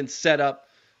down that then set up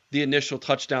the initial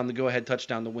touchdown, the go-ahead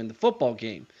touchdown to win the football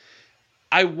game.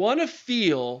 I want to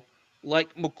feel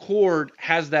like McCord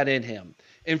has that in him.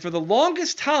 And for the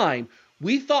longest time,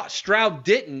 we thought Stroud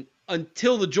didn't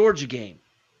until the Georgia game.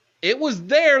 It was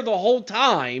there the whole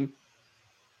time,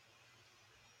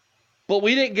 but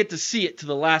we didn't get to see it to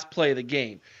the last play of the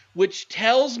game, which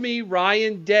tells me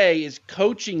Ryan Day is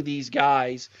coaching these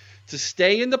guys to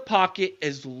stay in the pocket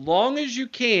as long as you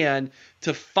can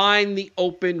to find the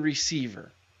open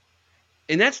receiver.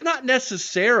 And that's not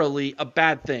necessarily a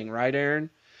bad thing, right, Aaron?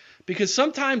 Because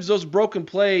sometimes those broken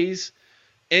plays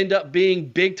end up being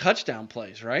big touchdown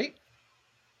plays, right?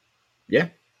 Yeah.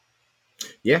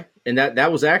 Yeah. And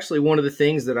that was actually one of the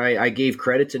things that I gave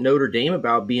credit to Notre Dame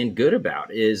about being good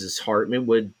about is Hartman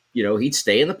would, he'd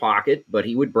stay in the pocket, but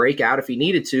he would break out if he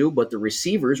needed to. But the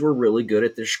receivers were really good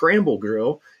at their scramble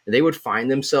drill, and they would find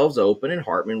themselves open, and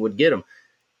Hartman would get them.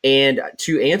 And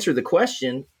to answer the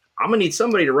question, I'm going to need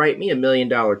somebody to write me $1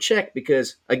 million check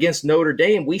because against Notre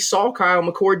Dame, we saw Kyle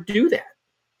McCord do that.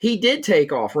 He did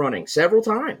take off running several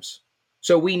times.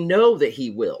 So we know that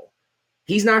he will.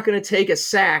 He's not going to take a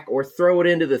sack or throw it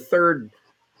into the third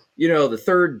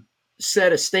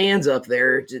set of stands up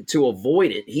there to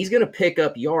avoid it. He's going to pick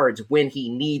up yards when he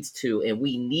needs to, and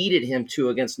we needed him to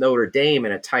against Notre Dame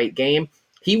in a tight game.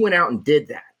 He went out and did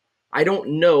that. I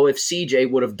don't know if CJ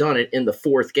would have done it in the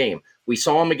 4th game. We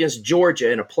saw him against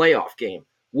Georgia in a playoff game.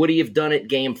 Would he have done it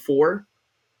game 4?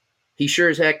 He sure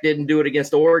as heck didn't do it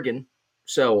against Oregon.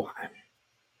 So,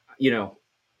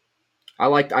 I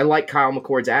like Kyle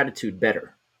McCord's attitude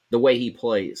better, the way he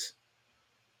plays.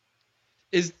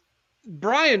 Is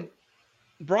Brian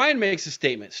makes a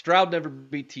statement. Stroud never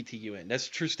beat TTUN. That's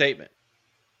a true statement.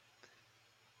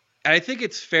 And I think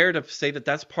it's fair to say that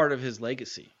that's part of his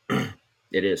legacy.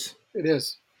 It is. It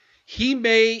is. He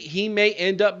may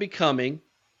end up becoming,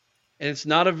 and it's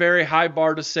not a very high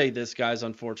bar to say this, guys,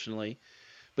 unfortunately,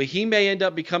 but he may end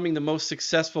up becoming the most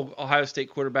successful Ohio State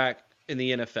quarterback in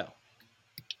the NFL.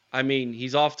 I mean,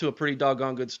 he's off to a pretty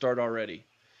doggone good start already.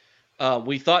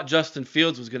 We thought Justin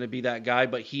Fields was going to be that guy,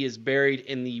 but he is buried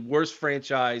in the worst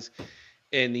franchise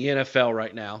in the NFL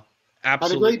right now.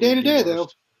 Absolutely. Had a great day today, though.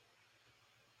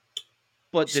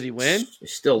 But did he win? He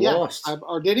still lost.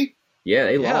 Or did he? Yeah,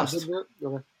 they lost.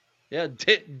 Okay. Yeah,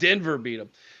 Denver beat him.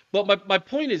 But my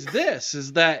point is this,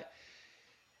 is that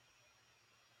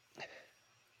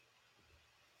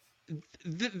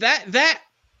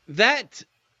that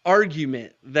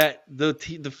argument that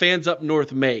the fans up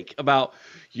north make about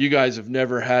you guys have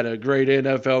never had a great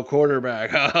NFL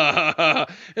quarterback.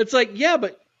 It's like, yeah,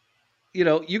 but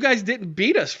you guys didn't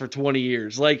beat us for 20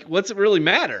 years. Like, what's it really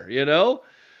matter,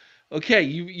 Okay,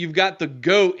 you've got the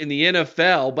GOAT in the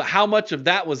NFL, but how much of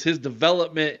that was his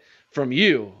development from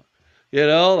you?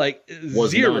 Zero. None.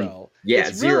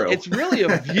 Yeah, zero. It's really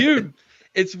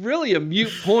a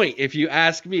mute point if you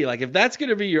ask me. Like, if that's going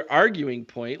to be your arguing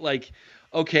point, like,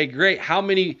 okay, great. How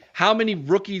many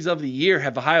rookies of the year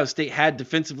have Ohio State had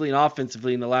defensively and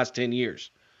offensively in the last 10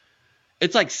 years?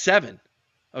 It's like 7.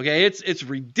 Okay, it's a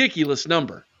ridiculous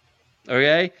number.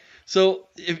 Okay. So,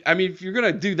 if you're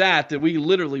going to do that, then we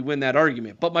literally win that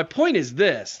argument. But my point is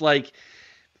this, like,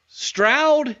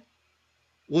 Stroud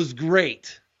was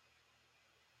great.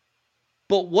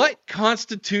 But what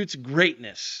constitutes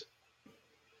greatness?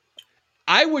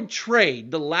 I would trade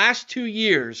the last 2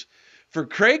 years for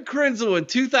Craig Krenzel in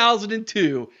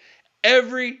 2002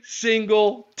 every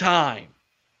single time.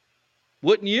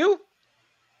 Wouldn't you?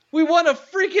 We won a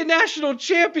freaking national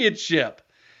championship.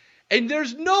 And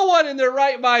there's no one in their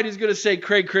right mind who's going to say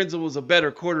Craig Krenzel was a better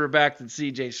quarterback than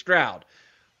C.J. Stroud.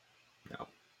 No.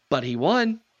 But he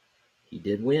won. He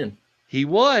did win. He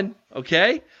won,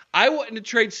 okay? I wouldn't have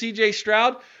traded C.J.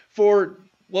 Stroud for,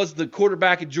 was the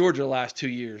quarterback in Georgia the last 2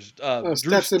 years? Drew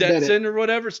Stetson or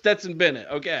whatever? Stetson Bennett,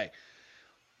 okay.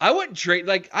 I wouldn't trade,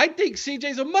 I think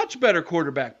C.J.'s a much better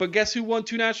quarterback, but guess who won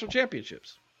 2 national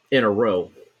championships? In a row.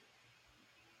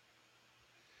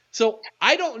 So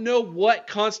I don't know what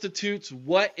constitutes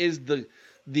what is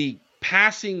the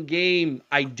passing game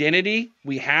identity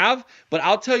we have, but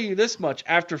I'll tell you this much.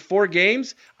 After 4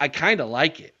 games, I kind of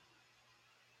like it.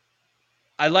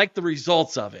 I like the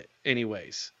results of it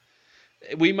anyways.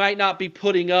 We might not be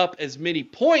putting up as many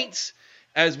points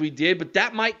as we did, but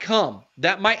that might come.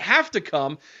 That might have to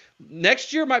come.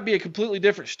 Next year might be a completely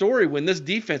different story when this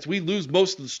defense, we lose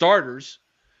most of the starters,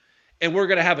 and we're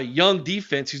going to have a young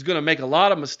defense who's going to make a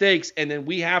lot of mistakes, and then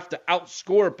we have to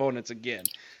outscore opponents again.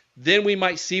 Then we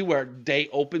might see where Day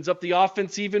opens up the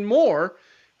offense even more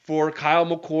for Kyle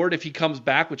McCord if he comes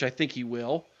back, which I think he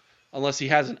will, unless he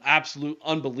has an absolute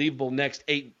unbelievable next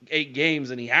eight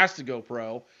games and he has to go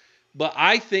pro. But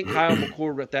I think Kyle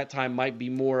McCord at that time might be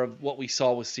more of what we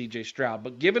saw with C.J. Stroud.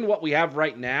 But given what we have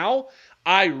right now,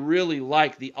 I really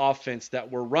like the offense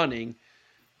that we're running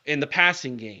in the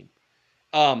passing game.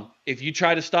 If you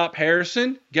try to stop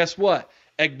Harrison, guess what?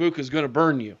 Egbuka is going to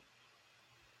burn you.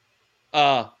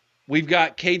 We've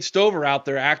got Cade Stover out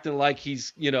there acting like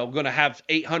he's, going to have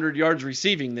 800 yards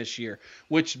receiving this year,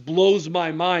 which blows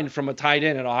my mind from a tight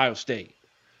end at Ohio State.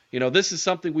 This is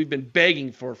something we've been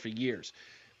begging for years.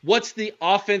 What's the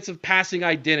offensive passing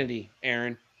identity,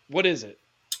 Aaron? What is it?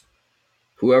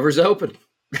 Whoever's open.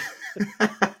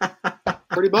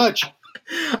 Pretty much.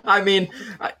 I mean,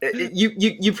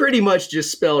 you pretty much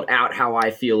just spelled out how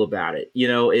I feel about it.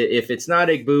 If it's not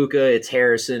Egbuka, it's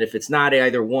Harrison. If it's not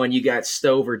either one, you got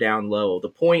Stover down low. The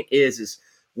point is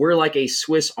we're like a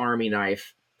Swiss Army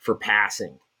knife for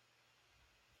passing.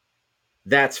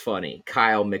 That's funny,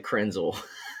 Kyle McCrenzel.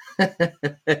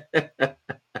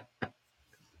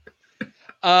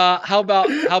 How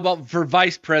about for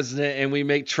vice president and we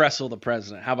make Tressel the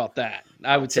president? How about that?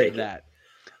 I would take that.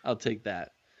 I'll take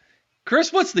that.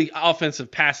 Chris, what's the offensive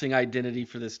passing identity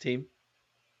for this team?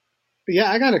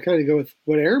 Yeah, I got to kind of go with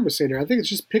what Aaron was saying here. I think it's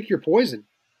just pick your poison.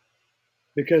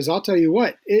 Because I'll tell you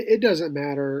what, it doesn't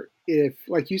matter if,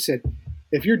 like you said,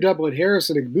 if you're doubling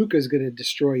Harrison, Egbuka is going to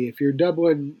destroy you. If you're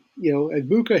doubling,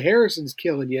 Egbuka, Harrison's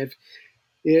killing you.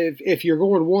 If you're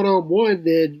going one-on-one,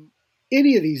 then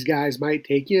any of these guys might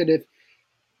take you. And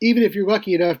even if you're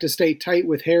lucky enough to stay tight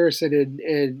with Harrison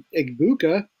and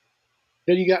Egbuka,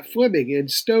 then you got Fleming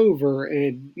and Stover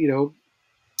and,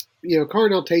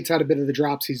 Carnell Tate's had a bit of the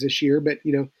dropsies this year, but,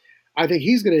 I think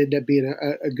he's going to end up being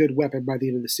a good weapon by the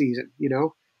end of the season,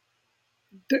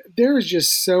 There's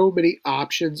just so many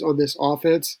options on this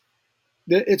offense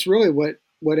that it's really what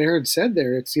Aaron said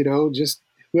there. It's, just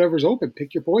whoever's open,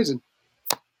 pick your poison.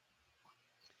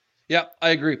 Yeah, I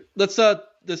agree. Let's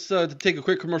take a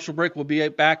quick commercial break. We'll be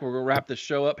back. We're going to wrap this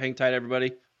show up. Hang tight,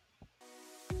 everybody.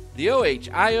 The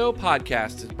OHIO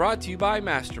podcast is brought to you by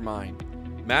Mastermind.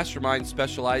 Mastermind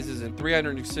specializes in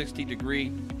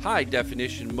 360-degree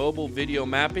high-definition mobile video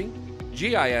mapping,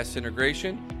 GIS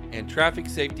integration, and traffic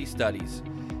safety studies.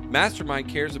 Mastermind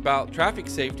cares about traffic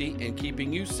safety and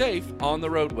keeping you safe on the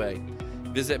roadway.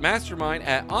 Visit Mastermind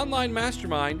at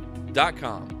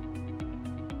onlinemastermind.com.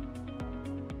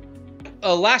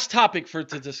 Last topic for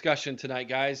the discussion tonight,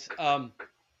 guys.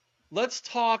 Let's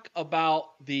talk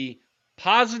about the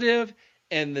positive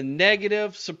and the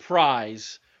negative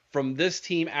surprise from this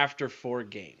team after 4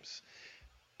 games.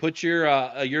 Put your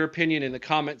opinion in the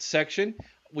comments section.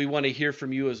 We want to hear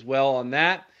from you as well on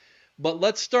that. But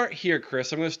let's start here,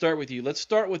 Chris. I'm going to start with you. Let's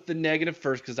start with the negative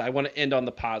first because I want to end on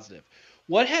the positive.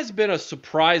 What has been a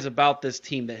surprise about this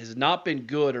team that has not been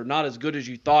good or not as good as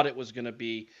you thought it was going to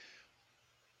be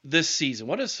this season?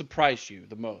 What has surprised you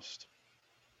the most?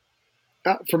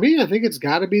 For me, I think it's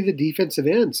got to be the defensive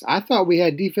ends. I thought we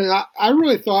had defense. I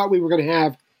really thought we were going to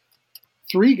have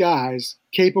 3 guys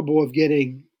capable of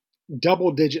getting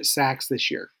double-digit sacks this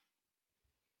year.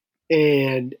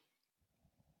 And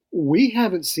we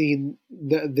haven't seen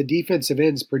the defensive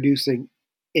ends producing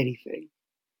anything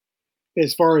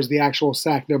as far as the actual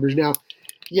sack numbers. Now,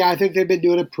 yeah, I think they've been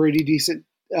doing a pretty decent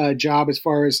job as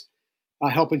far as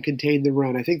helping contain the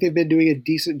run. I think they've been doing a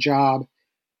decent job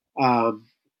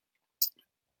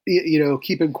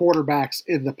keeping quarterbacks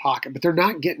in the pocket, but they're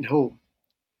not getting home.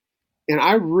 And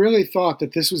I really thought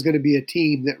that this was going to be a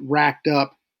team that racked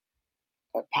up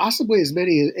possibly as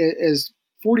many as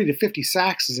 40 to 50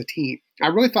 sacks as a team. I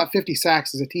really thought 50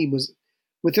 sacks as a team was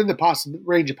within the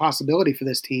range of possibility for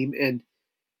this team. And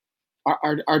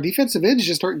our defensive ends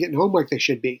just aren't getting home like they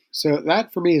should be. So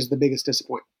that, for me, is the biggest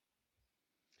disappointment.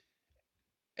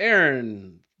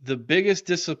 Aaron, the biggest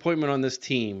disappointment on this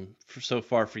team so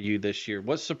far for you this year,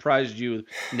 what surprised you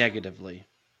negatively?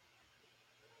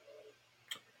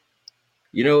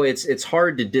 It's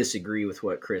hard to disagree with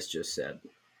what Chris just said.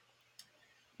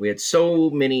 We had so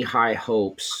many high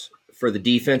hopes for the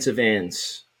defensive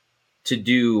ends to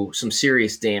do some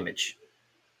serious damage.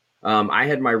 I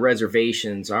had my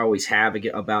reservations. I always have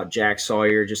about Jack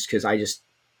Sawyer just because I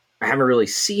haven't really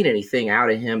seen anything out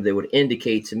of him that would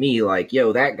indicate to me like,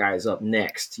 that guy's up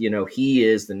next. He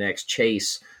is the next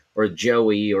Chase or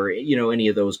Joey or, any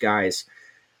of those guys.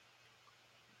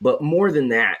 But more than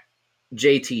that,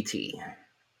 JTT.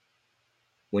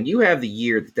 when you have the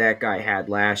year that guy had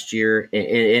last year, and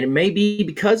it may be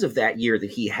because of that year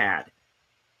that he had,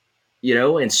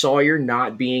 and Sawyer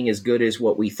not being as good as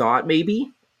what we thought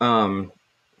maybe.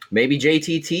 Maybe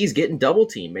JTT's getting double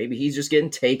teamed. Maybe he's just getting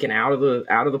taken out of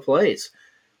the plays.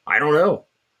 I don't know.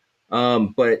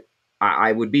 But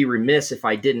I would be remiss if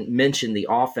I didn't mention the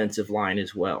offensive line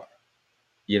as well.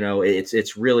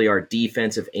 It's really our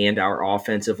defensive and our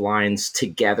offensive lines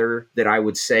together that I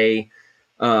would say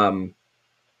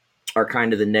are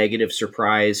kind of the negative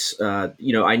surprise.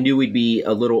 I knew we'd be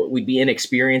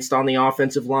inexperienced on the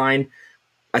offensive line.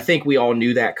 I think we all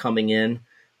knew that coming in,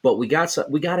 but we got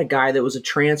a guy that was a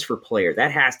transfer player.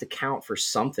 That has to count for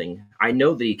something. I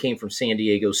know that he came from San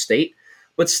Diego State,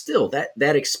 but still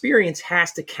that experience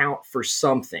has to count for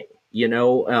something,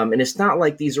 and it's not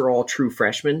like these are all true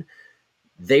freshmen.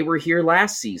 They were here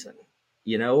last season,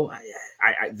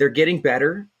 they're getting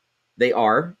better. They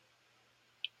are.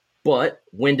 But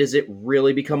when does it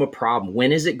really become a problem?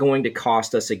 When is it going to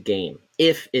cost us a game?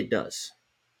 If it does.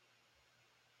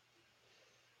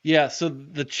 Yeah, so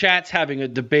the chat's having a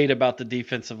debate about the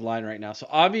defensive line right now. So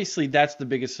obviously that's the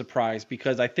biggest surprise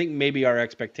because I think maybe our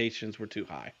expectations were too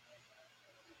high.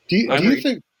 Do you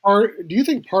think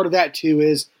part of that too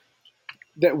is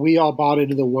that we all bought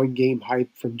into the one game hype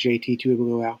from JT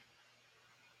Tuimoloau?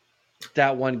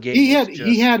 That one game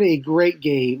he had a great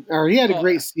game, or he had a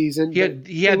great season. He had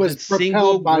the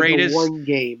single greatest one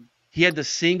game. He had the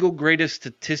single greatest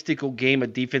statistical game a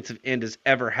defensive end has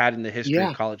ever had in the history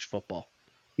of college football.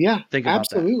 Yeah, think about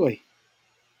absolutely. That.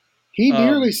 He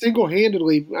nearly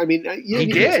single-handedly. I mean, he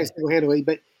did single-handedly,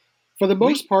 but for the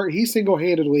most part, he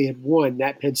single-handedly had won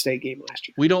that Penn State game last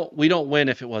year. We don't win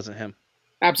if it wasn't him.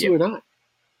 Absolutely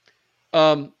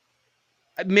not.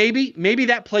 Maybe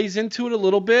that plays into it a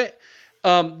little bit.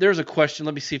 There's a question.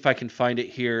 Let me see if I can find it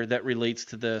here that relates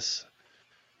to this.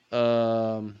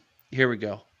 Here we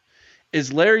go.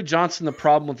 Is Larry Johnson the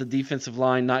problem with the defensive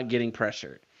line not getting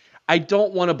pressured? I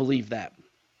don't want to believe that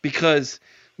because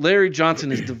Larry Johnson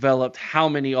has developed how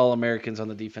many All-Americans on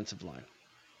the defensive line?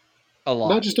 A lot.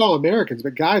 Not just All-Americans,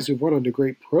 but guys who've went on to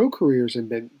great pro careers and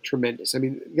been tremendous. I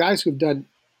mean, guys who've done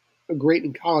great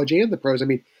in college and the pros. I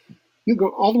mean, you go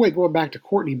all the way going back to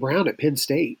Courtney Brown at Penn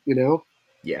State,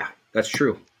 Yeah, that's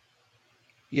true.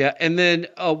 Yeah, and then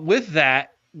with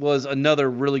that was another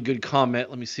really good comment.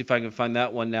 Let me see if I can find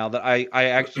that one now that I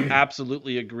actually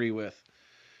absolutely agree with.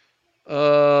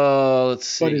 Let's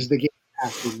see. What is the game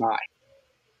passing by?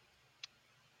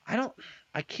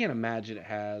 I can't imagine it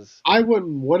has. I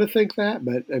wouldn't want to think that,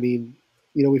 but I mean,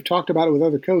 we've talked about it with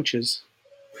other coaches.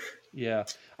 Yeah,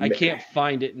 I can't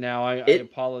find it now. I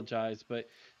apologize, but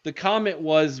the comment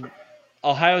was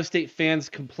Ohio State fans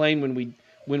complain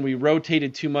when we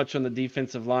rotated too much on the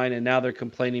defensive line, and now they're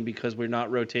complaining because we're not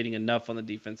rotating enough on the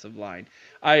defensive line.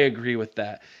 I agree with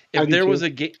that. If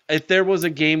there was a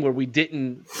game where we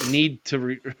didn't need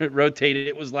to rotate it,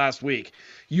 it was last week.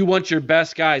 You want your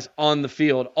best guys on the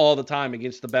field all the time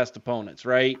against the best opponents,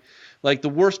 right? Like the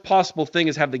worst possible thing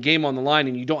is have the game on the line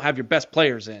and you don't have your best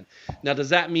players in. Now, does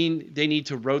that mean they need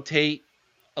to rotate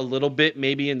a little bit,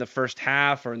 maybe in the first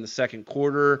half or in the second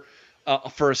quarter?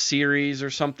 For a series or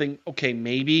something, okay,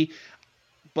 maybe.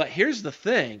 But here's the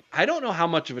thing. I don't know how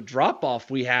much of a drop-off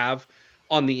we have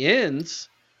on the ends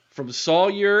from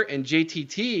Sawyer and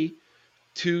JTT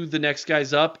to the next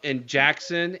guys up and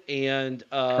Jackson and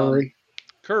Curry.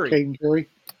 Caden Curry.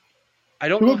 I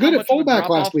don't know how good much at fullback of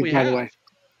a last week, we by have. the way.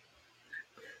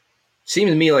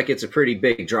 Seems to me like it's a pretty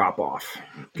big drop off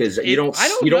because you don't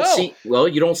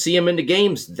see him in the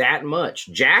games that much.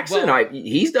 Jackson,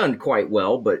 he's done quite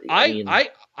well, but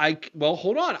well,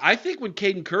 hold on. I think when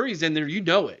Caden Curry's in there, you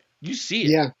know it, you see it.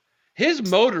 Yeah, his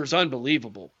motor's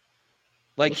unbelievable.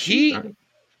 Like when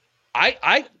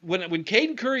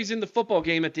Caden Curry's in the football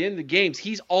game at the end of the games,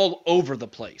 he's all over the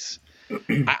place.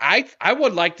 I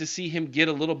would like to see him get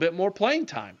a little bit more playing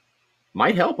time.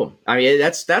 Might help him. I mean,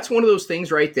 that's one of those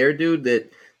things right there, dude,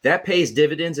 that pays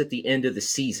dividends at the end of the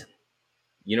season.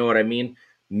 You know what I mean?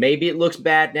 Maybe it looks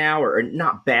bad now, or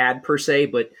not bad per se,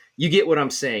 but you get what I'm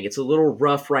saying. It's a little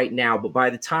rough right now, but by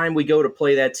the time we go to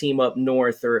play that team up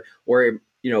north or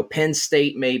Penn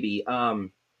State maybe, the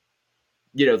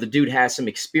dude has some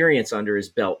experience under his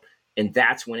belt, and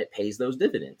that's when it pays those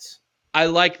dividends. I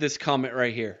like this comment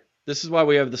right here. This is why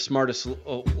we have the smartest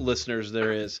listeners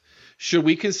there is. Should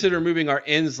we consider moving our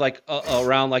ends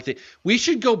around we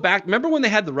should go back? Remember when they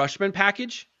had the Rushman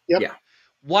package? Yep. Yeah.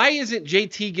 Why isn't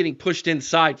JT getting pushed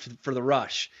inside for the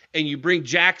rush? And you bring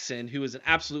Jackson, who is an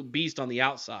absolute beast on the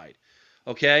outside.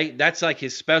 Okay? That's like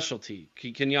his specialty.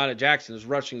 Kenyatta Jackson is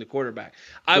rushing the quarterback.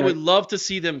 I would love to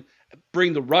see them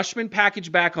bring the Rushman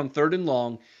package back on 3rd and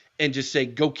long and just say,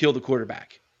 go kill the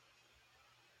quarterback.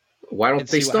 Why don't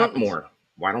they stunt more?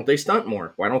 Why don't they stunt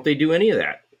more? Why don't they do any of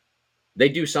that? They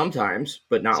do sometimes,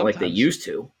 but not like they used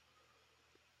to.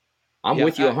 I'm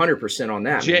with you 100% on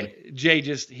that. Jay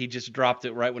just dropped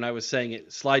it right when I was saying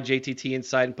it. Slide JTT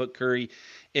inside and put Curry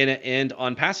in an end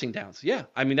on passing downs. Yeah,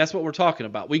 I mean, that's what we're talking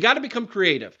about. We got to become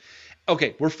creative.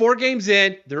 Okay, we're 4 games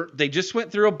in. They just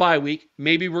went through a bye week.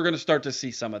 Maybe we're going to start to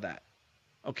see some of that.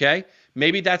 Okay?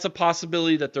 Maybe that's a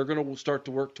possibility that they're going to start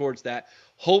to work towards that.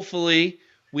 Hopefully,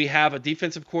 we have a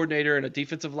defensive coordinator and a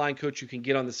defensive line coach who can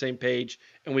get on the same page,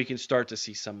 and we can start to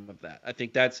see some of that. I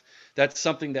think that's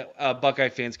something that Buckeye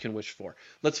fans can wish for.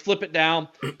 Let's flip it down,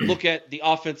 look at the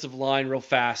offensive line real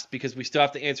fast, because we still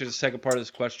have to answer the second part of this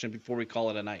question before we call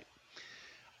it a night.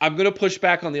 I'm going to push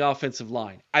back on the offensive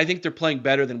line. I think they're playing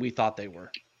better than we thought they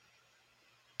were.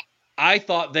 I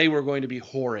thought they were going to be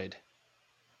horrid.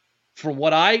 From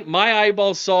what my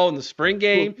eyeballs saw in the spring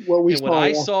game and what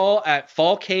I saw at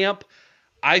fall camp,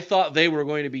 I thought they were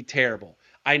going to be terrible.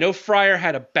 I know Fryer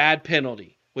had a bad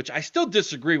penalty, which I still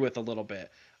disagree with a little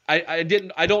bit. I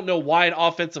don't know why an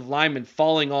offensive lineman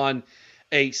falling on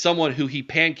someone who he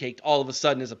pancaked all of a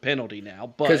sudden is a penalty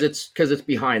now. But because it's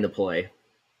behind the play.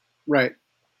 Right.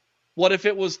 What if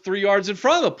it was 3 yards in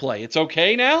front of the play? It's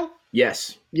okay now?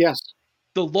 Yes.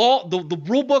 The law, the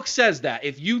rule book says that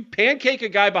if you pancake a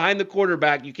guy behind the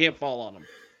quarterback, you can't fall on him.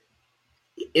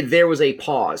 There was a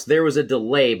pause. There was a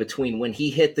delay between when he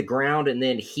hit the ground and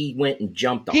then he went and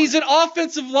jumped on. He's an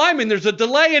offensive lineman. There's a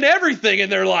delay in everything in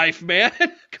their life, man.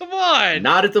 Come on.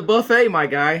 Not at the buffet, my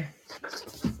guy.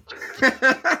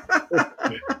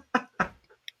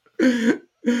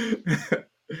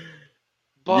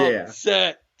 Bump,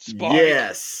 set, spark.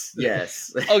 Yes.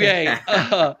 Okay.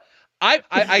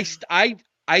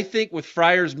 I think with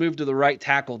Fryer's move to the right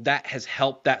tackle, that has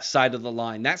helped that side of the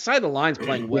line. That side of the line's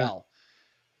playing well.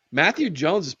 Matthew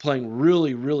Jones is playing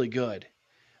really, really good.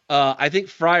 I think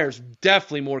Fryer's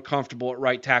definitely more comfortable at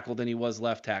right tackle than he was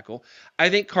left tackle. I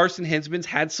think Carson Hinsman's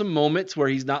had some moments where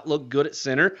he's not looked good at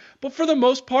center, but for the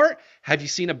most part, have you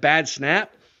seen a bad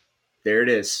snap? There it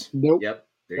is. Nope. Yep.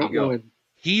 There you go. One.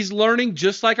 He's learning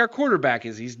just like our quarterback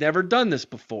is. He's never done this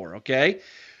before, okay?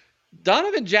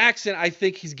 Donovan Jackson, I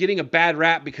think he's getting a bad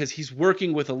rap because he's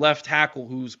working with a left tackle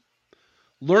who's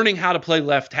learning how to play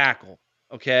left tackle,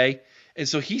 okay? And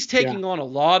so he's taking on a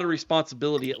lot of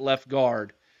responsibility at left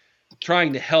guard,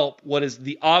 trying to help what is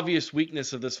the obvious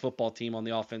weakness of this football team on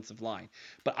the offensive line.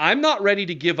 But I'm not ready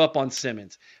to give up on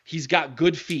Simmons. He's got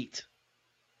good feet.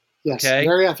 Yes, okay?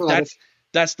 Very athletic.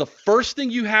 That's the first thing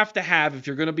you have to have if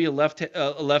you're going to be a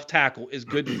left tackle is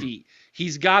good feet.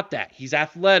 He's got that. He's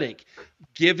athletic.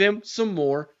 Give him some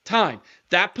more time.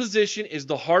 That position is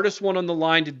the hardest one on the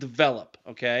line to develop,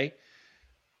 okay?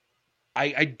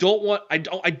 I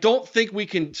don't think we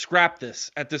can scrap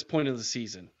this at this point of the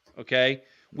season, okay?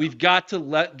 We've got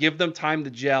to give them time to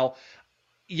gel.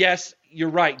 Yes, you're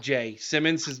right, Jay.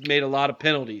 Simmons has made a lot of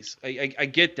penalties. I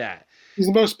get that. He's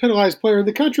the most penalized player in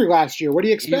the country last year. What do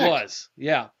you expect? He was,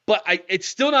 yeah. But it's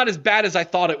still not as bad as I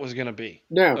thought it was going to be.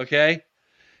 No. Okay?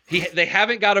 They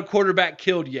haven't got a quarterback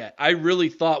killed yet. I really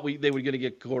thought they were going to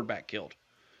get a quarterback killed.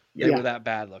 They were that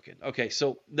bad looking. Okay,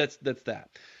 so that's that.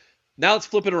 Now let's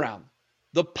flip it around.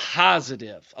 The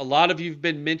positive. A lot of you have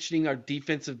been mentioning our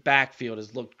defensive backfield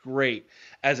has looked great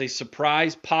as a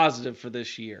surprise positive for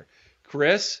this year.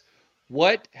 Chris,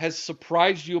 what has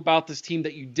surprised you about this team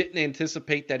that you didn't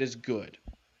anticipate that is good?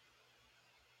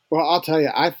 Well, I'll tell you,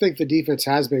 I think the defense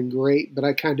has been great, but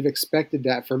I kind of expected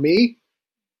that. For me,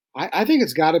 I think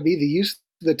it's got to be the use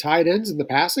of the tight ends in the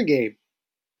passing game.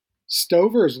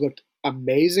 Stover has looked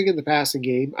amazing in the passing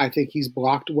game. I think he's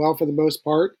blocked well for the most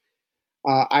part.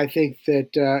 I think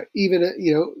that even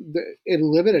in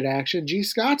limited action, G.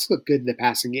 Scott's looked good in the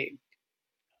passing game.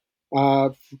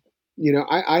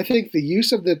 I think the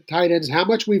use of the tight ends, how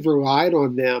much we've relied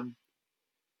on them,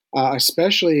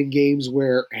 especially in games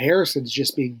where Harrison's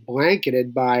just being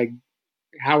blanketed by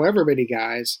however many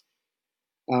guys.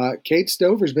 Cade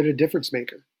Stover's been a difference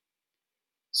maker.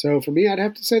 So for me, I'd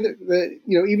have to say that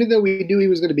even though we knew he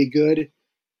was going to be good,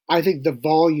 I think the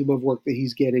volume of work that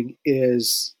he's getting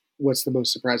is what's the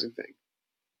most surprising thing.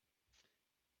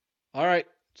 All right,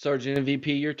 Sergeant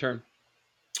MVP, your turn.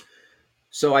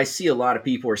 So I see a lot of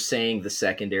people are saying the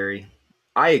secondary.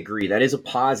 I agree, that is a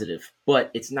positive,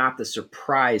 but it's not the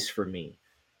surprise for me.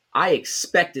 I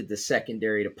expected the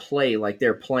secondary to play like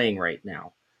they're playing right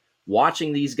now.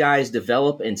 Watching these guys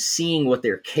develop and seeing what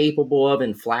they're capable of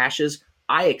in flashes,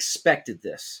 I expected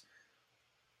this.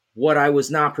 What I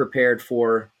was not prepared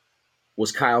for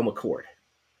was Kyle McCord.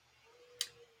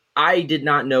 I did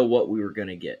not know what we were going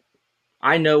to get.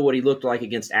 I know what he looked like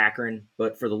against Akron,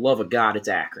 but for the love of God, it's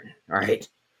Akron. All right.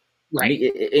 Right.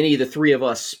 Any of the three of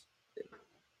us,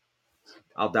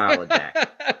 I'll dial it back.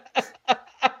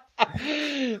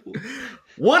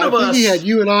 One of I think us. he had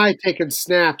you and I taking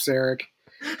snaps, Eric.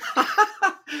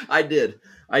 I did,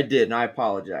 and I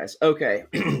apologize. Okay.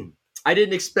 I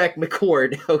didn't expect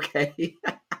McCord, okay?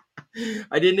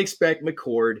 I didn't expect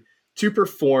McCord to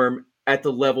perform at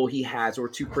the level he has or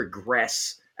to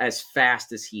progress as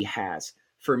fast as he has.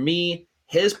 For me,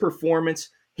 his performance,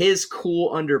 his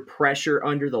cool under pressure,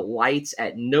 under the lights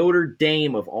at Notre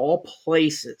Dame of all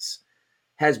places,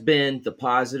 has been the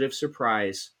positive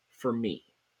surprise for me.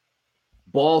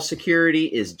 Ball security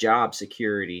is job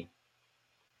security,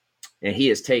 and he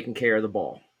has taken care of the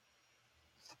ball.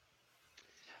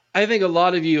 I think a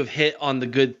lot of you have hit on the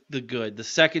good. The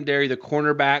secondary, the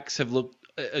cornerbacks have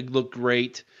looked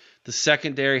great. The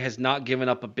secondary has not given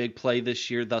up a big play this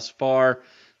year thus far.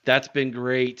 That's been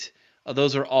great.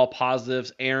 Those are all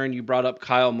positives. Aaron, you brought up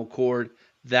Kyle McCord.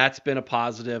 That's been a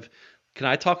positive. Can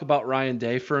I talk about Ryan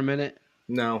Day for a minute?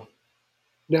 No.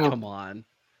 Come on.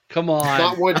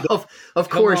 Not one. Of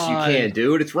course you can,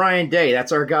 dude. It's Ryan Day.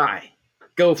 That's our guy.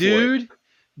 Go for it.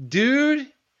 Dude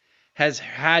has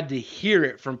had to hear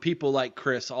it from people like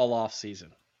Chris all off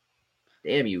season.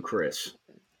 Damn you, Chris.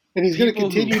 And he's going to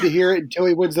continue to hear it until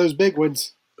he wins those big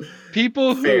ones.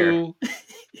 People who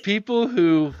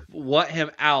want him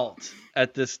out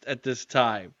at this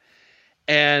time.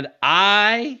 And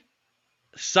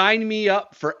sign me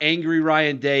up for angry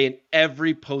Ryan Day in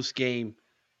every post-game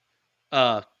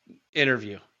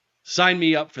interview. Sign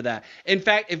me up for that. In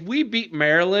fact, if we beat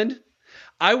Maryland,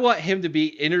 I want him to be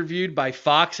interviewed by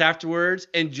Fox afterwards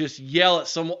and just yell at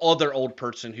some other old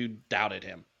person who doubted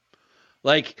him.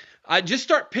 Like, I just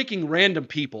start picking random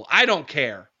people. I don't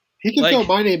care. He can throw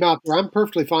my name out there. I'm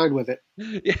perfectly fine with it.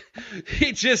 Yeah,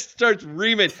 he just starts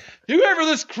reaming. Whoever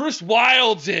this Chris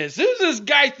Wilds is, who's this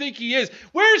guy think he is?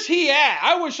 Where's he at?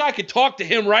 I wish I could talk to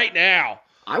him right now.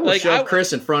 I will shove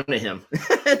Chris in front of him.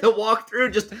 The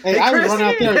walkthrough, just hey I would run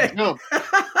out there and jump.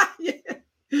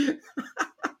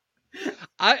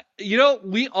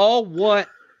 We all want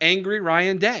angry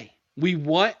Ryan Day. We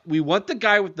want the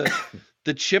guy with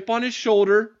the chip on his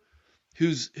shoulder,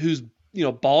 who's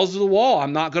balls to the wall.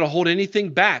 I'm not going to hold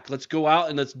anything back. Let's go out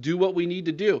and let's do what we need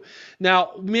to do.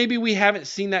 Now, maybe we haven't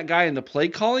seen that guy in the play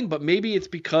calling, but maybe it's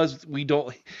because we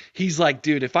don't. He's like,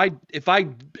 dude, if I'm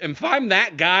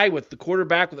that guy with the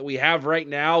quarterback that we have right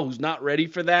now, who's not ready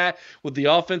for that, with the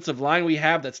offensive line we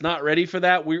have that's not ready for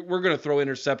that, we're going to throw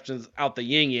interceptions out the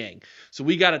yin yang. So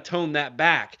we got to tone that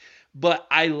back. But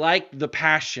I like the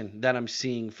passion that I'm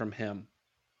seeing from him.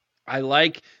 I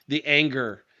like the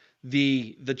anger,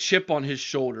 the chip on his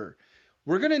shoulder.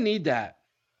 We're going to need that.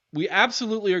 We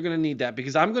absolutely are going to need that,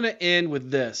 because I'm going to end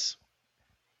with this.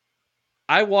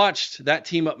 I watched that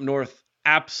team up north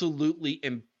absolutely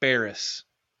embarrass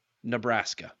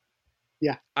Nebraska.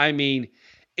 Yeah. I mean,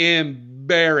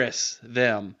 embarrass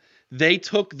them. They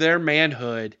took their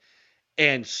manhood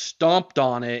and stomped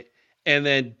on it and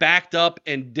then backed up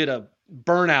and did a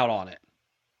burnout on it.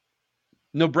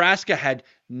 Nebraska had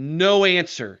no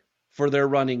answer for their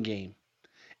running game.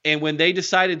 And when they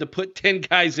decided to put 10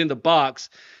 guys in the box,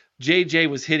 JJ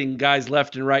was hitting guys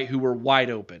left and right who were wide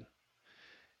open.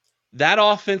 That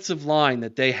offensive line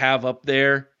that they have up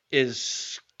there is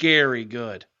scary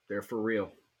good. They're for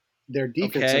real. Their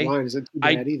defensive line isn't too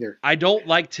bad either. I don't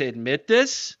like to admit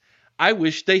this. I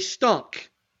wish they stunk.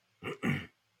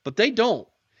 But they don't.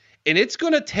 And it's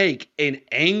going to take an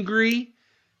angry,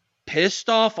 pissed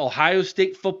off Ohio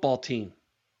State football team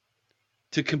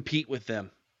to compete with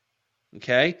them.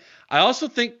 Okay? I also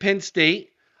think Penn State,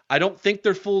 I don't think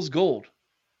they're fool's gold.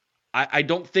 I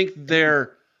don't think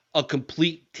they're a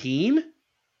complete team.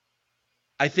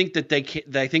 I think that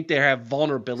I think they have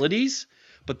vulnerabilities,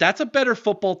 but that's a better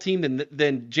football team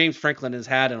than James Franklin has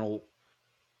had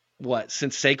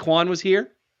since Saquon was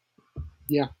here?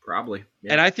 Yeah, probably.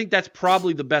 Yeah. And I think that's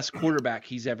probably the best quarterback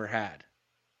he's ever had.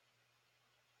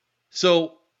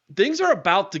 So things are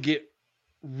about to get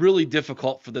really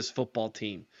difficult for this football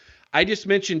team. I just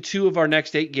mentioned 2 of our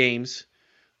next 8 games.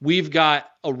 We've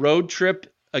got a road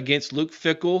trip against Luke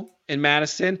Fickell in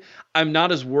Madison. I'm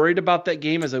not as worried about that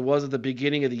game as I was at the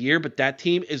beginning of the year, but that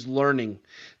team is learning.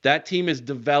 That team is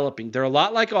developing. They're a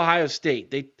lot like Ohio State.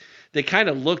 They kind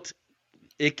of looked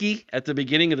icky at the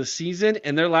beginning of the season,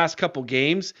 and their last couple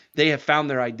games, they have found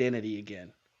their identity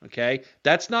again. Okay?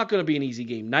 That's not going to be an easy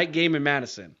game. Night game in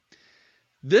Madison.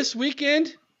 This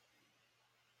weekend,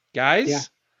 guys,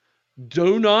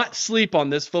 Do not sleep on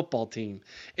this football team.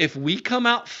 If we come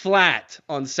out flat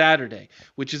on Saturday,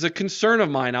 which is a concern of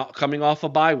mine coming off a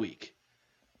bye week,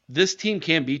 this team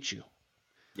can beat you.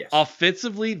 Yes.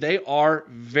 Offensively, they are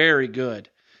very good.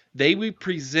 They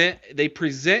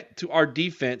present to our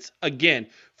defense, again,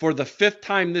 for the 5th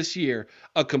time this year,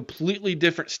 a completely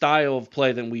different style of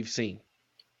play than we've seen.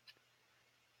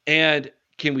 And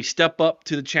can we step up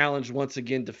to the challenge once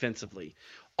again defensively?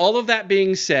 All of that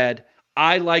being said,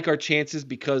 I like our chances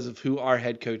because of who our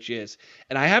head coach is.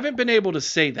 And I haven't been able to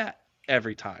say that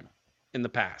every time in the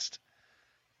past.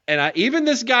 And even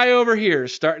this guy over here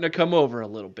is starting to come over a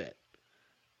little bit.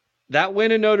 That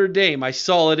win in Notre Dame, I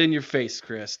saw it in your face,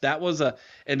 Chris. That was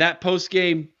in that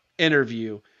post-game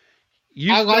interview.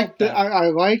 I liked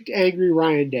Angry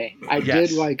Ryan Day. I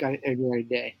did like Angry Ryan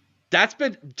Day. That's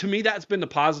been the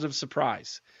positive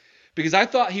surprise, because I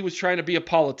thought he was trying to be a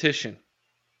politician.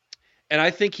 And I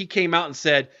think he came out and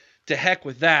said, to heck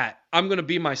with that. I'm going to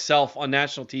be myself on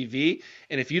national TV.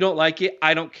 And if you don't like it,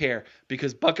 I don't care,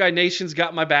 because Buckeye Nation's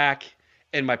got my back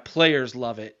and my players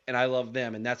love it and I love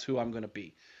them. And that's who I'm going to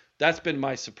be. That's been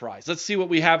my surprise. Let's see what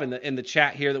we have in the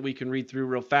chat here that we can read through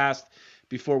real fast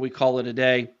before we call it a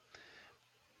day.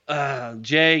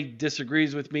 Jay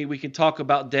disagrees with me. We can talk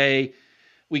about Day.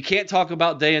 We can't talk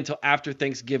about Day until after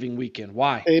Thanksgiving weekend.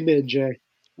 Why? Amen, Jay.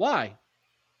 Why?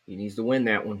 He needs to win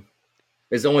that one.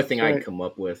 It's the only thing I can come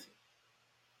up with.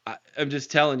 I'm just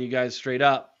telling you guys straight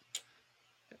up.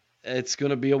 It's going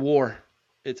to be a war.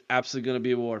 It's absolutely going to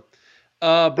be a war.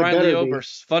 Brian Lee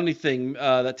Oberst, funny thing,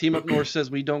 that team up north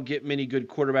says we don't get many good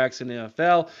quarterbacks in the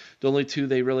NFL. The only 2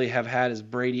 they really have had is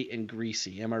Brady and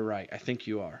Greasy. Am I right? I think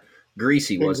you are.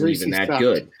 Greasy wasn't even that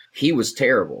good. He was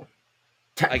terrible.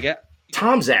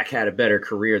 Tom Zach had a better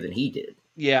career than he did.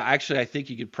 Yeah, actually, I think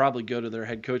you could probably go to their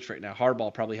head coach right now.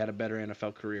 Harbaugh probably had a better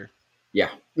NFL career. Yeah.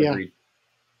 Agreed.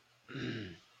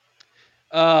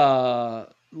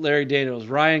 Larry Daniels,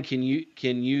 Ryan, can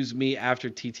use me after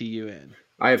TTUN?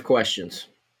 I have questions.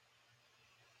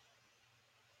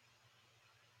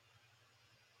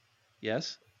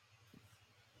 Yes.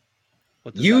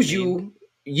 What does use that mean?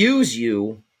 Use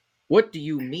you. What do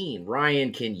you mean?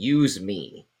 Ryan can use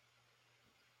me.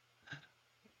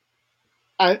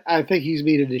 I think he's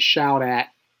needed to shout at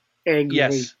angrily.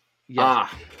 Yes.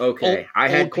 Okay. I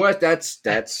had questions.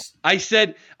 That's. I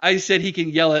said he can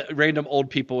yell at random old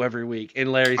people every week,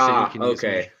 and Larry said he can.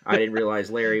 Okay. I didn't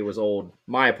realize Larry was old.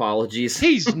 My apologies.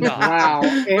 He's not. Wow,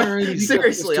 Aaron,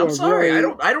 seriously, I'm sorry. I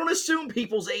don't assume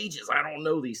people's ages. I don't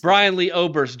know these things. Brian Lee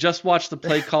Oberst, just watch the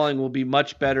play calling will be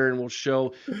much better and will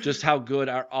show just how good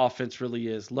our offense really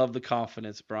is. Love the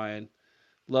confidence, Brian.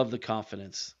 Love the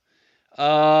confidence.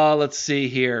 Let's see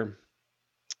here.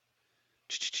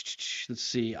 Let's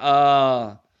see.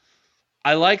 I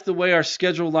like the way our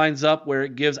schedule lines up, where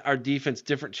it gives our defense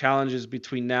different challenges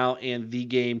between now and the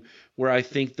game, where I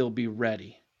think they'll be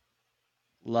ready.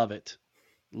 Love it.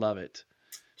 Love it.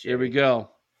 Here we go.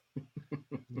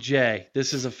 Jay,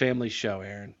 this is a family show,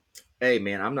 Aaron. Hey,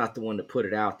 man, I'm not the one to put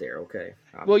it out there, okay?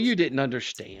 You didn't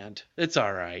understand. It's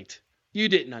all right. You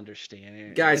didn't understand,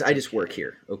 Aaron. Guys, I just work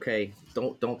here, okay?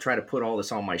 Don't try to put all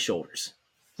this on my shoulders.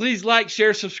 Please like,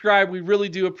 share, subscribe. We really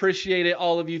do appreciate it,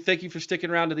 all of you. Thank you for sticking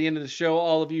around to the end of the show.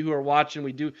 All of you who are watching,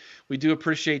 we do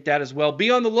appreciate that as well. Be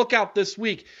on the lookout this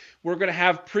week. We're going to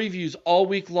have previews all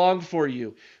week long for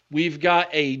you. We've got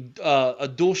a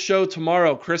dual show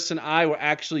tomorrow. Chris and I will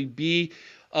actually be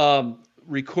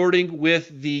recording with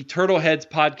the Turtleheads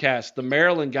podcast, the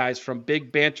Maryland guys from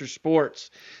Big Banter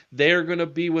Sports. They're going to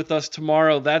be with us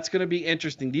tomorrow. That's going to be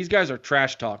interesting. These guys are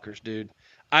trash talkers, dude.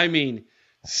 I mean,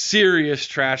 serious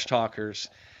trash talkers.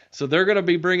 So they're going to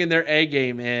be bringing their A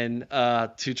game in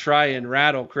to try and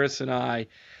rattle Chris and I.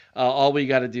 All we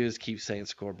got to do is keep saying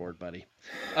scoreboard, buddy.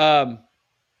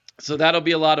 So that'll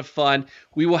be a lot of fun.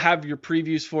 We will have your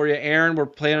previews for you, Aaron. We're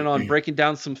planning on breaking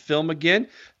down some film again.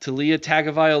 Talia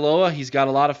Tagovailoa, he's got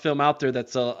a lot of film out there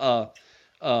that's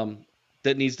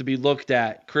that needs to be looked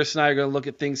at. Chris and I are going to look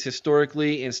at things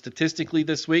historically and statistically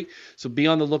this week. So be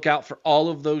on the lookout for all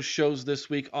of those shows this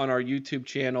week on our YouTube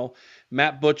channel.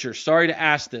 Matt Butcher, sorry to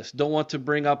ask this. Don't want to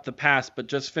bring up the past, but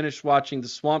just finished watching the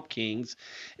Swamp Kings.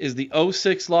 Is the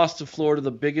 06 loss to Florida the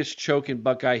biggest choke in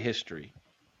Buckeye history?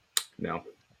 No.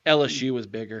 LSU was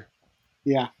bigger.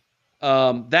 Yeah.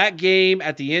 That game,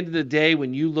 at the end of the day,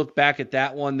 when you look back at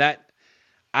that one,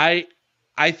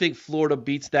 I think Florida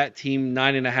beats that team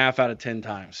 9.5 out of 10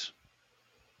 times.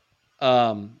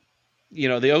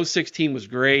 The 06 team was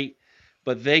great,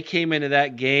 but they came into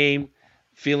that game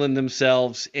feeling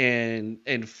themselves,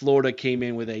 and Florida came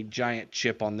in with a giant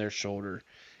chip on their shoulder.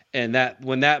 And that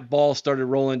when that ball started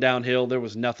rolling downhill, there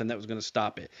was nothing that was going to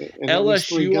stop it. And at least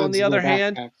 3 LSU, on guns the in their other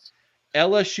hand,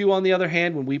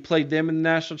 backpacks. when we played them in the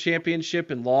national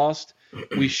championship and lost,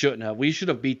 we shouldn't have. We should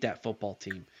have beat that football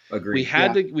team. Agreed.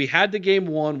 We had the game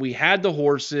won. We had the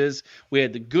horses. We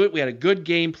had a good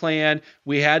game plan.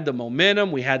 We had the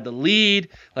momentum. We had the lead.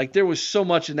 Like, there was so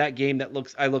much in that game that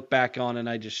I look back on and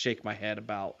I just shake my head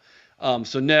about.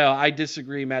 So no, I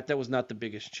disagree, Matt. That was not the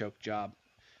biggest choke job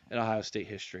in Ohio State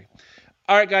history.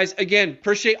 All right, guys. Again,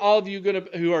 appreciate all of you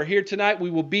who are here tonight. We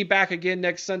will be back again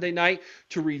next Sunday night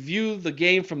to review the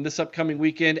game from this upcoming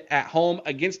weekend at home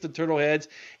against the Turtleheads.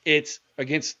 It's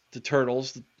against the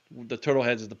Turtles. The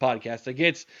Turtleheads is the podcast.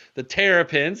 Against the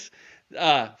Terrapins.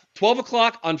 12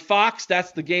 o'clock on Fox.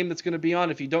 That's the game that's going to be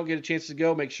on. If you don't get a chance to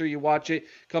go, make sure you watch it.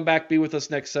 Come back, be with us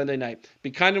next Sunday night.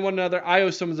 Be kind to one another. I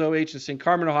owe Summons OH in St.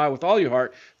 Carmen, Ohio with all your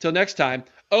heart. Till next time,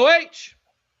 OH!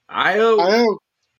 I owe.